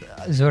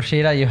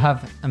 𝗥𝗲𝗹𝗟𝗏, you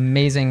have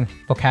amazing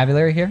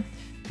vocabulary here.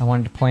 I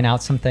wanted to point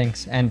out some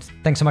things, and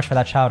thanks so much for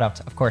that shout out,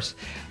 of course.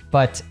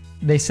 But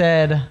they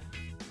said,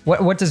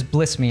 what does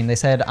bliss mean? They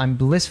said, I'm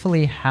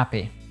blissfully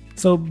happy.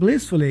 So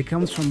blissfully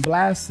comes from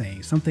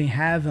blessing, something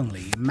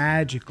heavenly,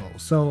 magical.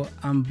 So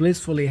I'm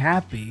blissfully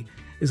happy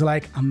is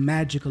like I'm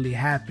magically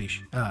happy,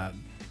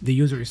 the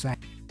user is saying.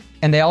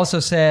 And they also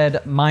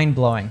said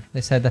mind-blowing.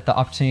 They said that the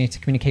opportunity to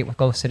communicate with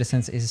global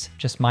citizens is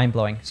just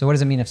mind-blowing. So what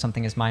does it mean if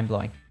something is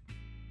mind-blowing?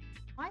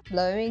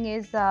 blowing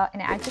is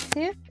an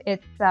adjective.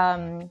 It's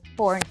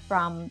formed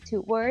from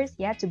two words.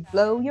 Yeah, to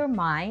blow your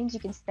mind. You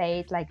can say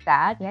it like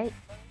that. Yeah,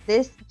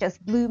 this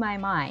just blew my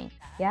mind.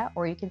 Yeah,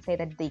 or you can say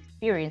that the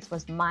experience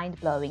was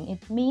mind-blowing.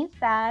 It means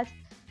that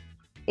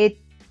it's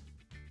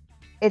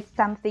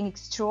something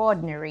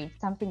extraordinary,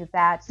 something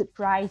that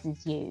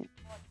surprises you,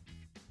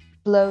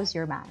 blows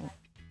your mind.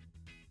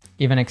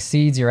 Even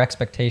exceeds your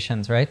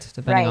expectations, right?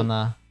 Depending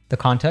on the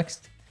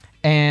context.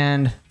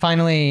 And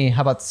finally,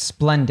 how about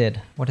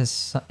splendid? What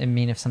does it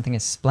mean if something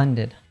is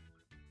splendid?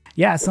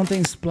 Yeah,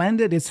 something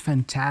splendid is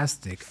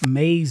fantastic,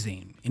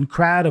 amazing,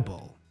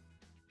 incredible,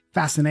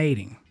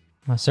 fascinating.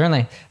 Well,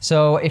 certainly.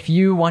 So if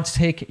you want to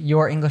take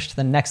your English to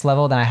the next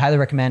level, then I highly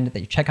recommend that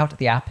you check out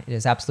the app. It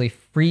is absolutely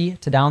free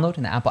to download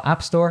in the Apple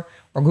App Store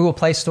or Google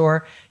Play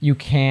Store. You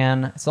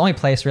can, it's the only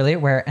place really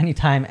where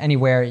anytime,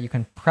 anywhere, you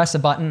can press a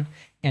button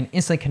and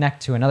instantly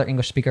connect to another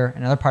English speaker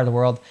in another part of the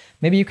world.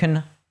 Maybe you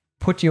can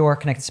put your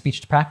connected speech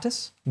to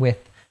practice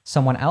with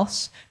someone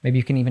else. Maybe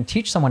you can even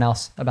teach someone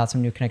else about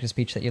some new connected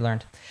speech that you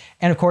learned.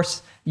 And of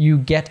course, you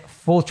get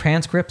full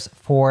transcripts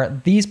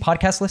for these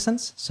podcast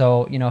listens.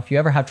 So, you know, if you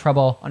ever have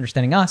trouble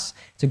understanding us,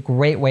 it's a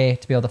great way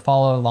to be able to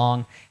follow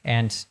along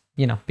and,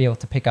 you know, be able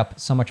to pick up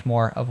so much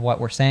more of what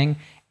we're saying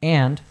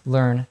and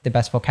learn the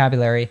best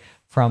vocabulary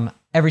from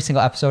every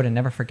single episode and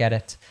never forget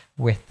it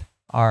with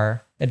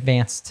our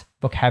advanced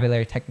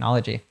vocabulary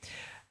technology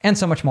and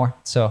so much more.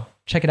 So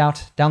check it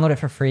out, download it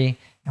for free,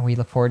 and we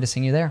look forward to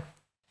seeing you there.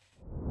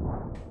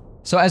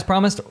 So as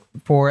promised,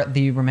 for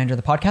the remainder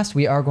of the podcast,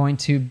 we are going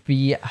to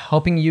be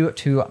helping you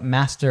to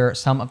master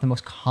some of the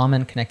most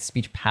common connected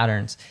speech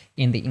patterns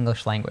in the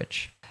English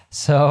language.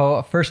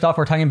 So first off,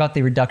 we're talking about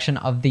the reduction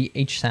of the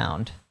H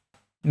sound.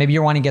 Maybe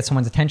you're wanting to get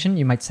someone's attention.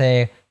 You might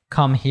say,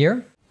 come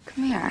here.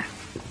 Come here.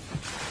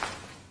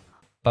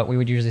 But we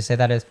would usually say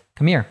that as,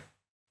 come here,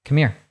 come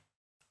here.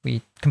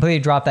 We completely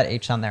drop that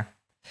H sound there.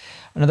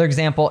 Another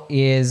example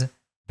is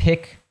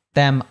pick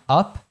them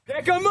up.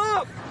 Pick them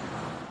up!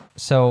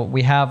 So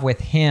we have with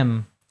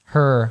him,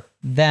 her,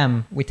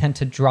 them, we tend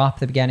to drop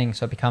the beginning.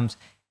 So it becomes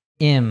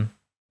im,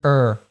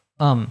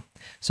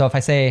 So if I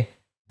say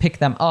pick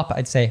them up,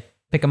 I'd say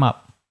pick them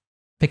up,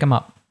 pick them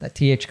up. That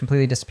TH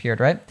completely disappeared,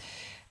 right?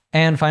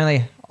 And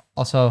finally,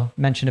 also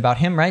mentioned about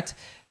him, right?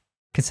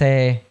 Could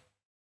say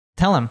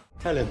tell him.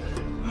 Tell him.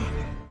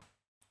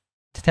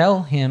 To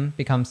tell him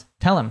becomes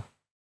tell him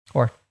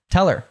or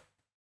tell her.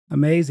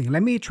 Amazing.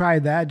 Let me try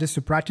that just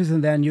to practice,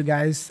 and then you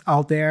guys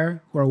out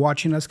there who are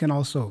watching us can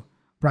also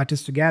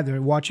practice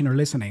together, watching or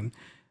listening.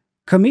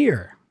 Come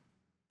here.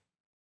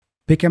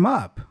 Pick him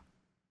up.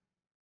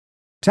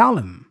 Tell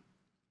him.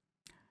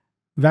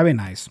 Very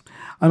nice.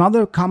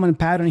 Another common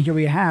pattern here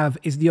we have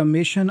is the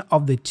omission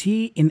of the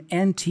T in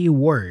NT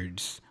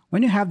words.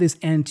 When you have this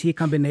NT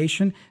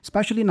combination,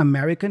 especially in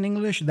American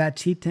English, that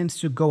T tends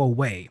to go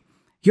away.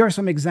 Here are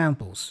some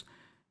examples.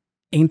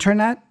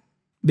 Internet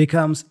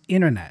becomes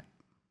internet.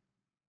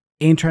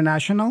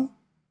 International,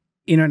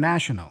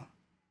 international.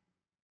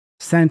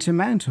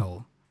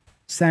 Sentimental,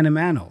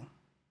 sentimental.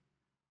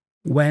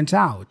 Went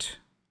out,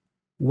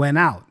 went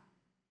out.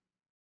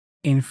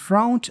 In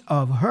front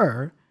of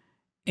her,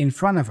 in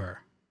front of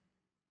her.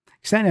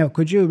 Ksenia,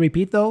 could you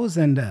repeat those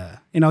and,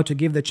 to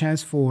give the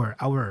chance for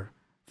our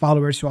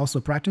followers to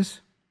also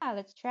practice? Yeah,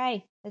 let's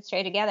try. Let's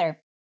try together.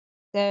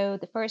 So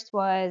the first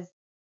was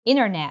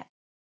internet,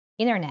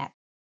 internet,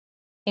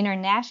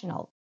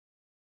 international,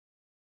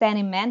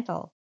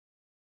 sentimental,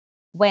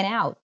 went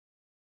out.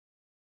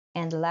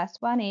 And the last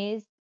one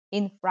is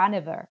in front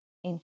of her,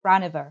 in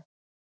front of her.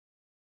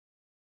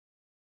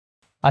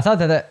 I thought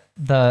that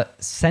the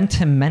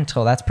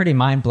sentimental, that's pretty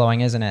mind-blowing,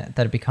 isn't it?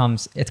 That it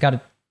becomes, it's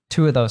got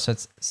two of those, so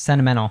it's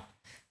sentimental.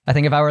 I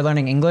think if I were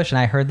learning English and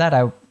I heard that,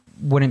 I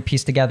wouldn't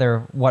piece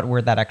together what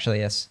word that actually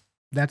is.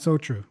 That's so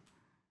true.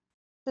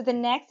 So the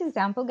next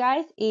example,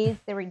 guys, is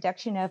the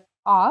reduction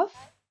of,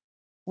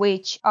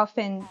 which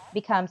often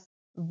becomes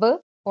v,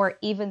 or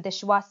even the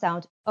schwa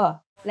sound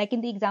like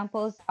in the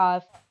examples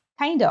of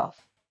kind of,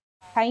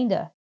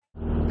 kinda.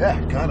 Yeah,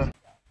 kinda.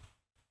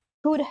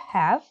 Could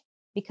have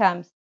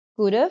becomes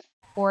could've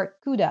or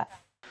coulda.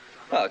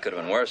 Well, it could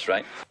have been worse,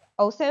 right?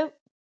 Also,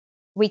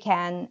 we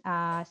can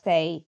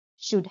say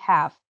should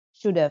have,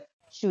 should've,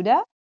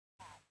 shoulda,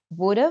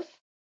 would've,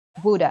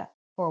 woulda,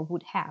 or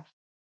would have.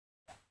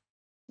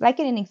 Like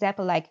in an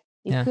example, like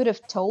you could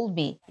have told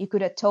me, you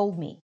could have told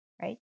me,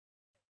 right?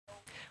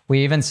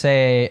 We even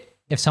say,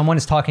 if someone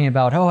is talking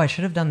about, oh, I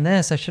should have done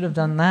this, I should have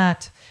done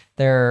that,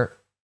 they're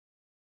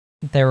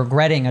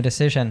regretting a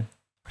decision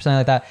or something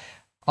like that.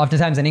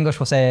 Oftentimes in English,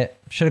 we'll say,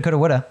 shoulda, coulda,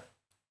 woulda.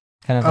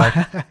 Kind of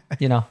like,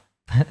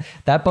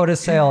 that boat has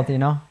sailed,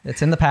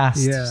 it's in the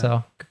past. Yeah.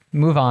 So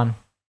move on.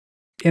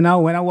 When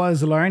I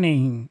was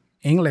learning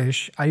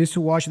English, I used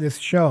to watch this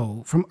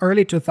show from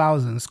early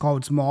 2000s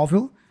called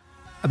Smallville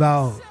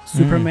about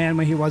Superman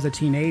when he was a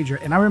teenager.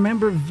 And I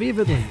remember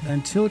vividly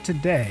until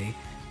today,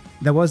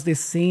 there was this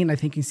scene, I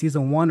think in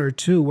season 1 or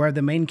 2, where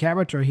the main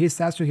character, he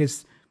says to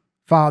his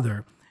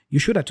father, you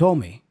should have told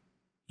me.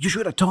 You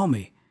should have told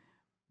me.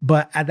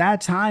 But at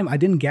that time, I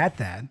didn't get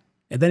that.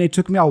 And then it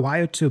took me a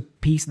while to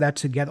piece that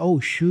together.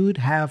 Oh, should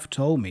have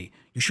told me.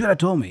 You should have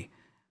told me.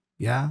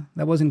 Yeah,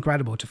 that was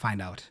incredible to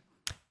find out.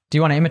 Do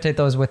you want to imitate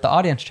those with the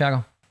audience,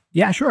 Thiago?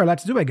 Yeah, sure.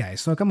 Let's do it,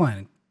 guys. So come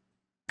on.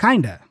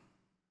 Kinda.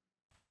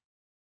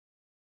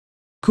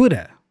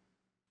 Coulda.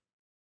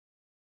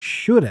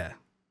 Shoulda.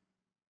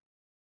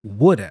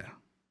 Woulda.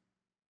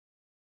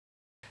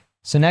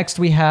 So next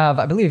we have,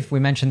 I believe we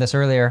mentioned this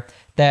earlier,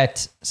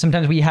 that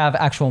sometimes we have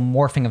actual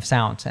morphing of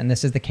sounds. And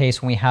this is the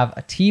case when we have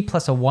a T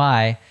plus a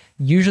Y,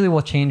 usually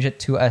we'll change it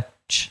to a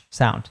ch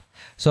sound.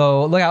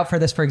 So look out for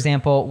this, for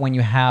example, when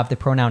you have the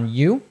pronoun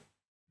you,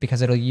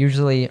 because it'll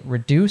usually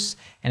reduce.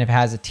 And if it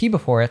has a T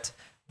before it,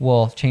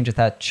 we'll change it to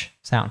that ch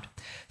sound.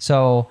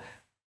 So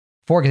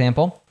for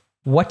example,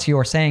 what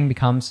you're saying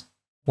becomes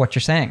what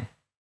you're saying.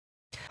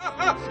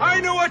 I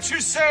know what you're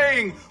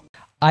saying.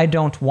 I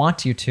don't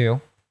want you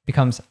to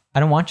becomes I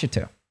don't want you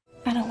to.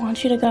 I don't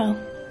want you to go.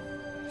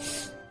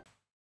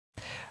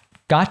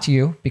 Got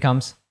you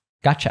becomes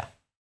gotcha.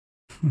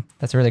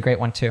 That's a really great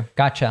one too.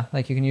 Gotcha.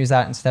 Like you can use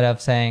that instead of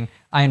saying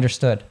I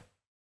understood.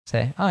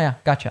 Say, oh yeah,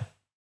 gotcha.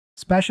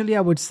 Especially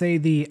I would say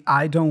the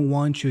I don't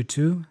want you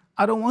to.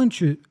 I don't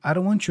want you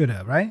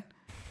to, right?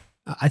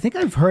 I think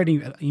I've heard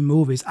in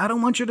movies, I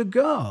don't want you to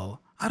go.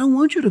 I don't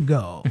want you to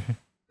go.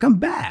 Come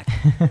back.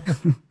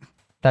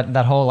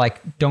 that whole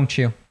like, don't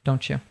you.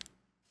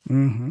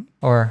 Mm-hmm.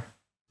 Or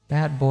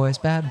bad boys,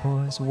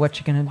 what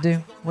you gonna do?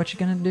 What you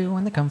gonna do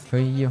when they come for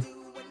you?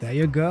 There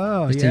you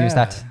go. I used to use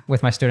that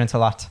with my students a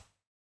lot.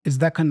 It's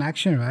that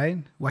connection, right?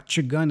 What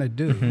you gonna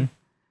do? Mm-hmm.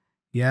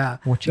 Yeah.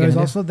 What you There's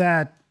gonna also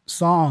that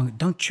song,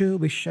 Don't You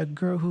Wish a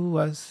Girl Who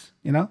Was,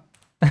 you know?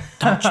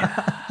 Don't you?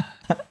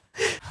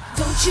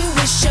 Don't you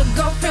wish your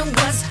girlfriend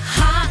was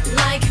hot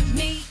like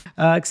me?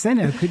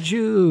 Ksenia, could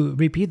you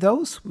repeat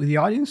those with the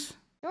audience?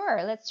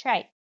 Sure, let's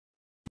try.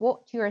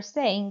 What you're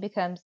saying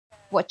becomes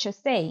what you're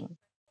saying.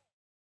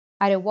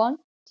 I don't want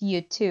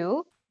you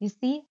to. You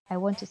see, I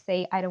want to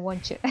say I don't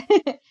want you.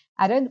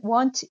 I don't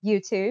want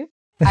you to.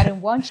 I don't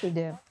want you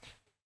to.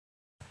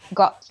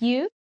 Got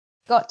you.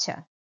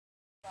 Gotcha.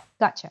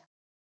 Gotcha.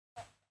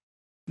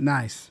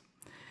 Nice.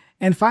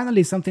 And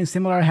finally, something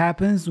similar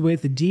happens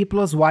with D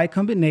plus Y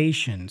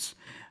combinations.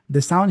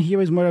 The sound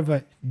here is more of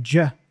a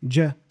j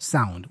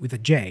sound with a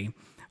J.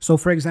 So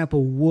for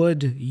example,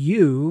 would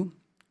you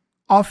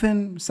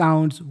often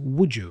sounds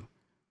would you.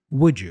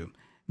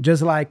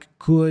 Just like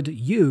could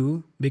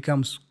you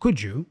becomes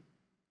could you,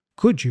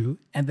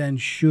 and then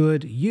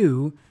should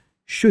you.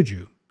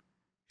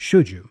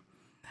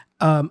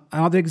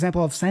 Another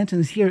example of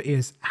sentence here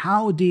is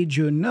how did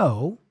you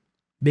know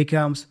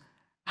becomes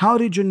how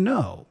did you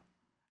know?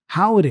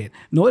 How did?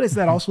 Notice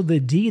that also the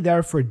D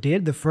there for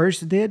did, the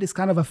first did, is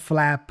kind of a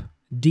flap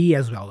D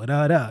as well.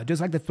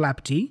 Just like the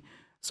flap T.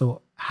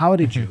 So how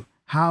did you?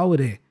 How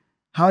did?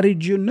 How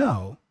did you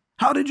know?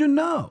 How did you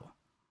know?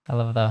 I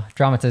love the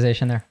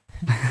dramatization there.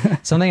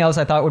 Something else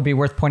I thought would be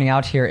worth pointing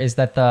out here is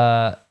that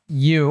the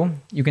you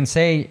can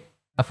say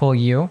a full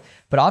U,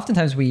 but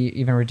oftentimes we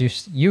even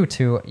reduce you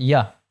to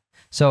ya.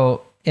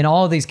 So in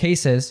all of these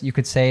cases, you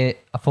could say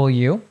a full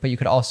U, but you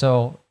could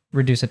also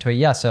reduce it to a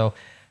ya. So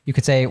you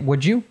could say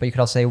would you, but you could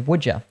also say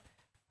would ya,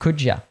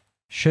 could ya,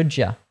 should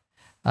ya,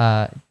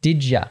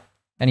 did ya.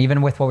 And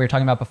even with what we were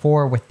talking about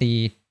before with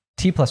the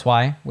T plus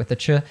Y, with the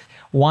ch,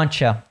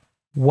 wantcha,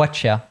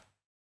 whatcha,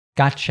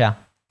 gotcha.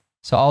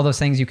 So all those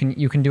things you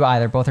can do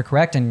either. Both are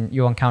correct, and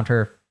you'll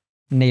encounter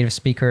native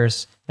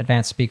speakers,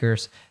 advanced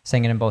speakers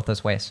saying it in both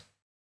those ways.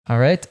 All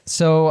right,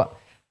 so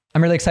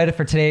I'm really excited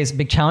for today's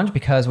big challenge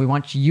because we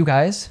want you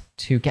guys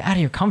to get out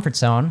of your comfort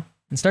zone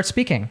and start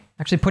speaking.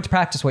 Actually put to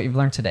practice what you've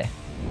learned today.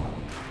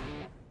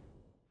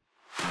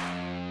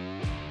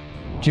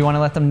 Do you want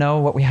to let them know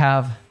what we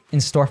have in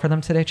store for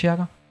them today,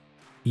 Thiago?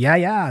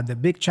 Yeah. The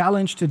big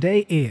challenge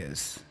today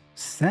is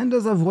send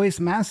us a voice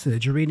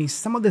message reading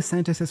some of the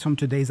sentences from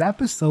today's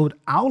episode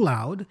out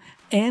loud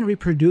and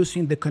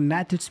reproducing the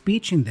connected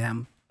speech in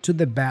them to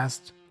the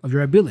best of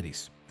your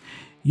abilities.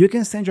 You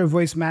can send your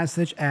voice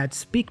message at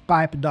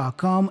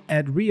speakpipe.com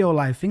at Real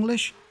Life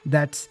English.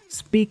 That's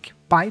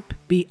speakpipe,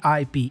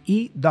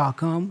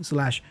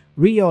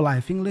 pipe.com/Real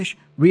Life English,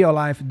 Real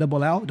Life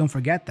double L, don't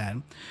forget that.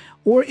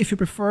 Or if you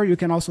prefer, you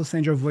can also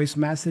send your voice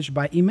message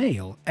by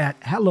email at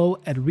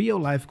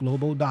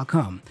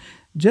hello@reallifeglobal.com.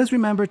 Just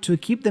remember to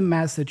keep the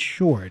message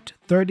short,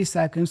 30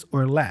 seconds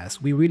or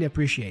less. We really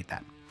appreciate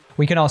that.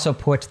 We can also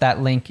put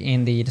that link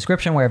in the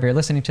description wherever you're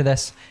listening to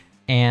this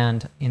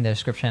and in the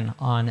description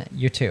on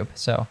YouTube.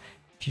 So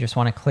if you just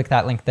want to click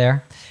that link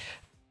there.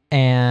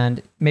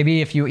 And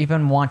maybe if you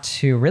even want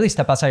to really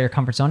step outside your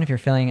comfort zone, if you're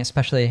feeling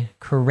especially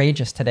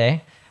courageous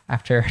today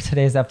after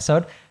today's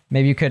episode,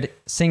 maybe you could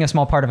sing a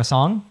small part of a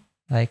song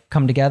like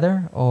Come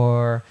Together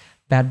or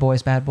Bad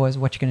Boys,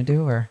 What You Gonna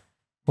Do? Or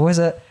what was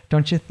it?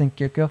 Don't you think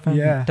your girlfriend?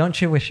 Yeah.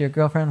 Don't you wish your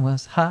girlfriend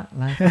was hot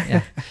like that?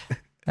 Yeah.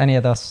 Any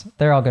of those.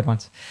 They're all good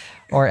ones.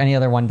 Or any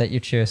other one that you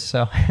choose.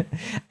 So,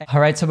 all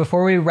right. So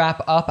before we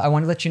wrap up, I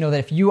want to let you know that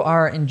if you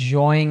are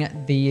enjoying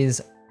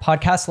these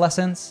podcast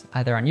lessons,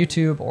 either on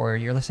YouTube or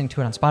you're listening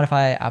to it on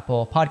Spotify,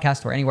 Apple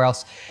Podcast, or anywhere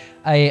else,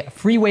 a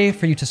free way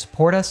for you to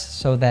support us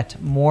so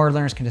that more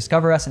learners can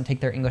discover us and take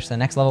their English to the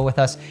next level with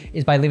us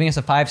is by leaving us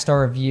a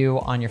 5-star review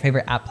on your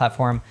favorite app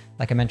platform.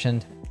 Like I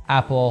mentioned,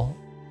 Apple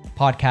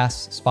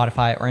Podcasts,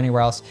 Spotify, or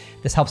anywhere else.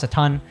 This helps a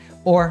ton.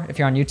 Or if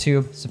you're on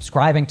YouTube,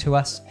 subscribing to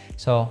us.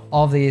 So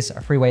all of these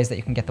are free ways that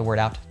you can get the word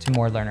out to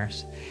more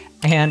learners.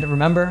 And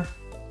remember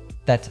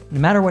that no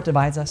matter what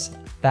divides us,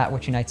 that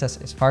which unites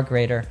us is far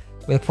greater.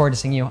 We look forward to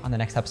seeing you on the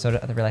next episode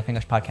of the Real Life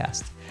English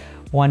Podcast.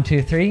 1,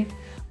 2, 3.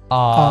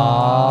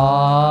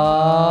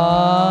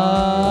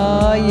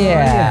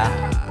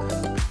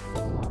 Yeah.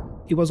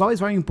 It was always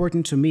very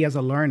important to me as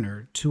a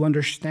learner to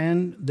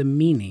understand the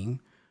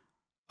meaning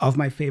of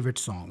my favorite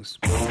songs.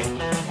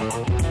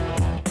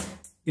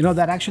 You know,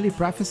 that actually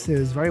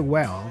prefaces very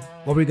well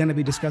what we're going to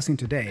be discussing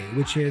today,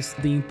 which is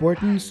the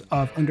importance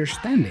of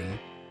understanding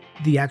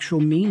the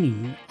actual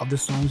meaning of the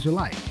songs you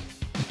like.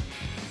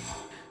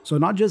 So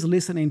not just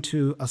listening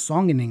to a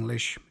song in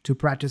English to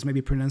practice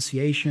maybe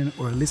pronunciation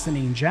or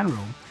listening in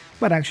general,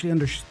 but actually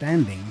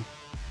understanding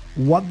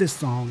what this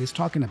song is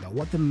talking about,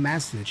 what the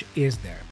message is there.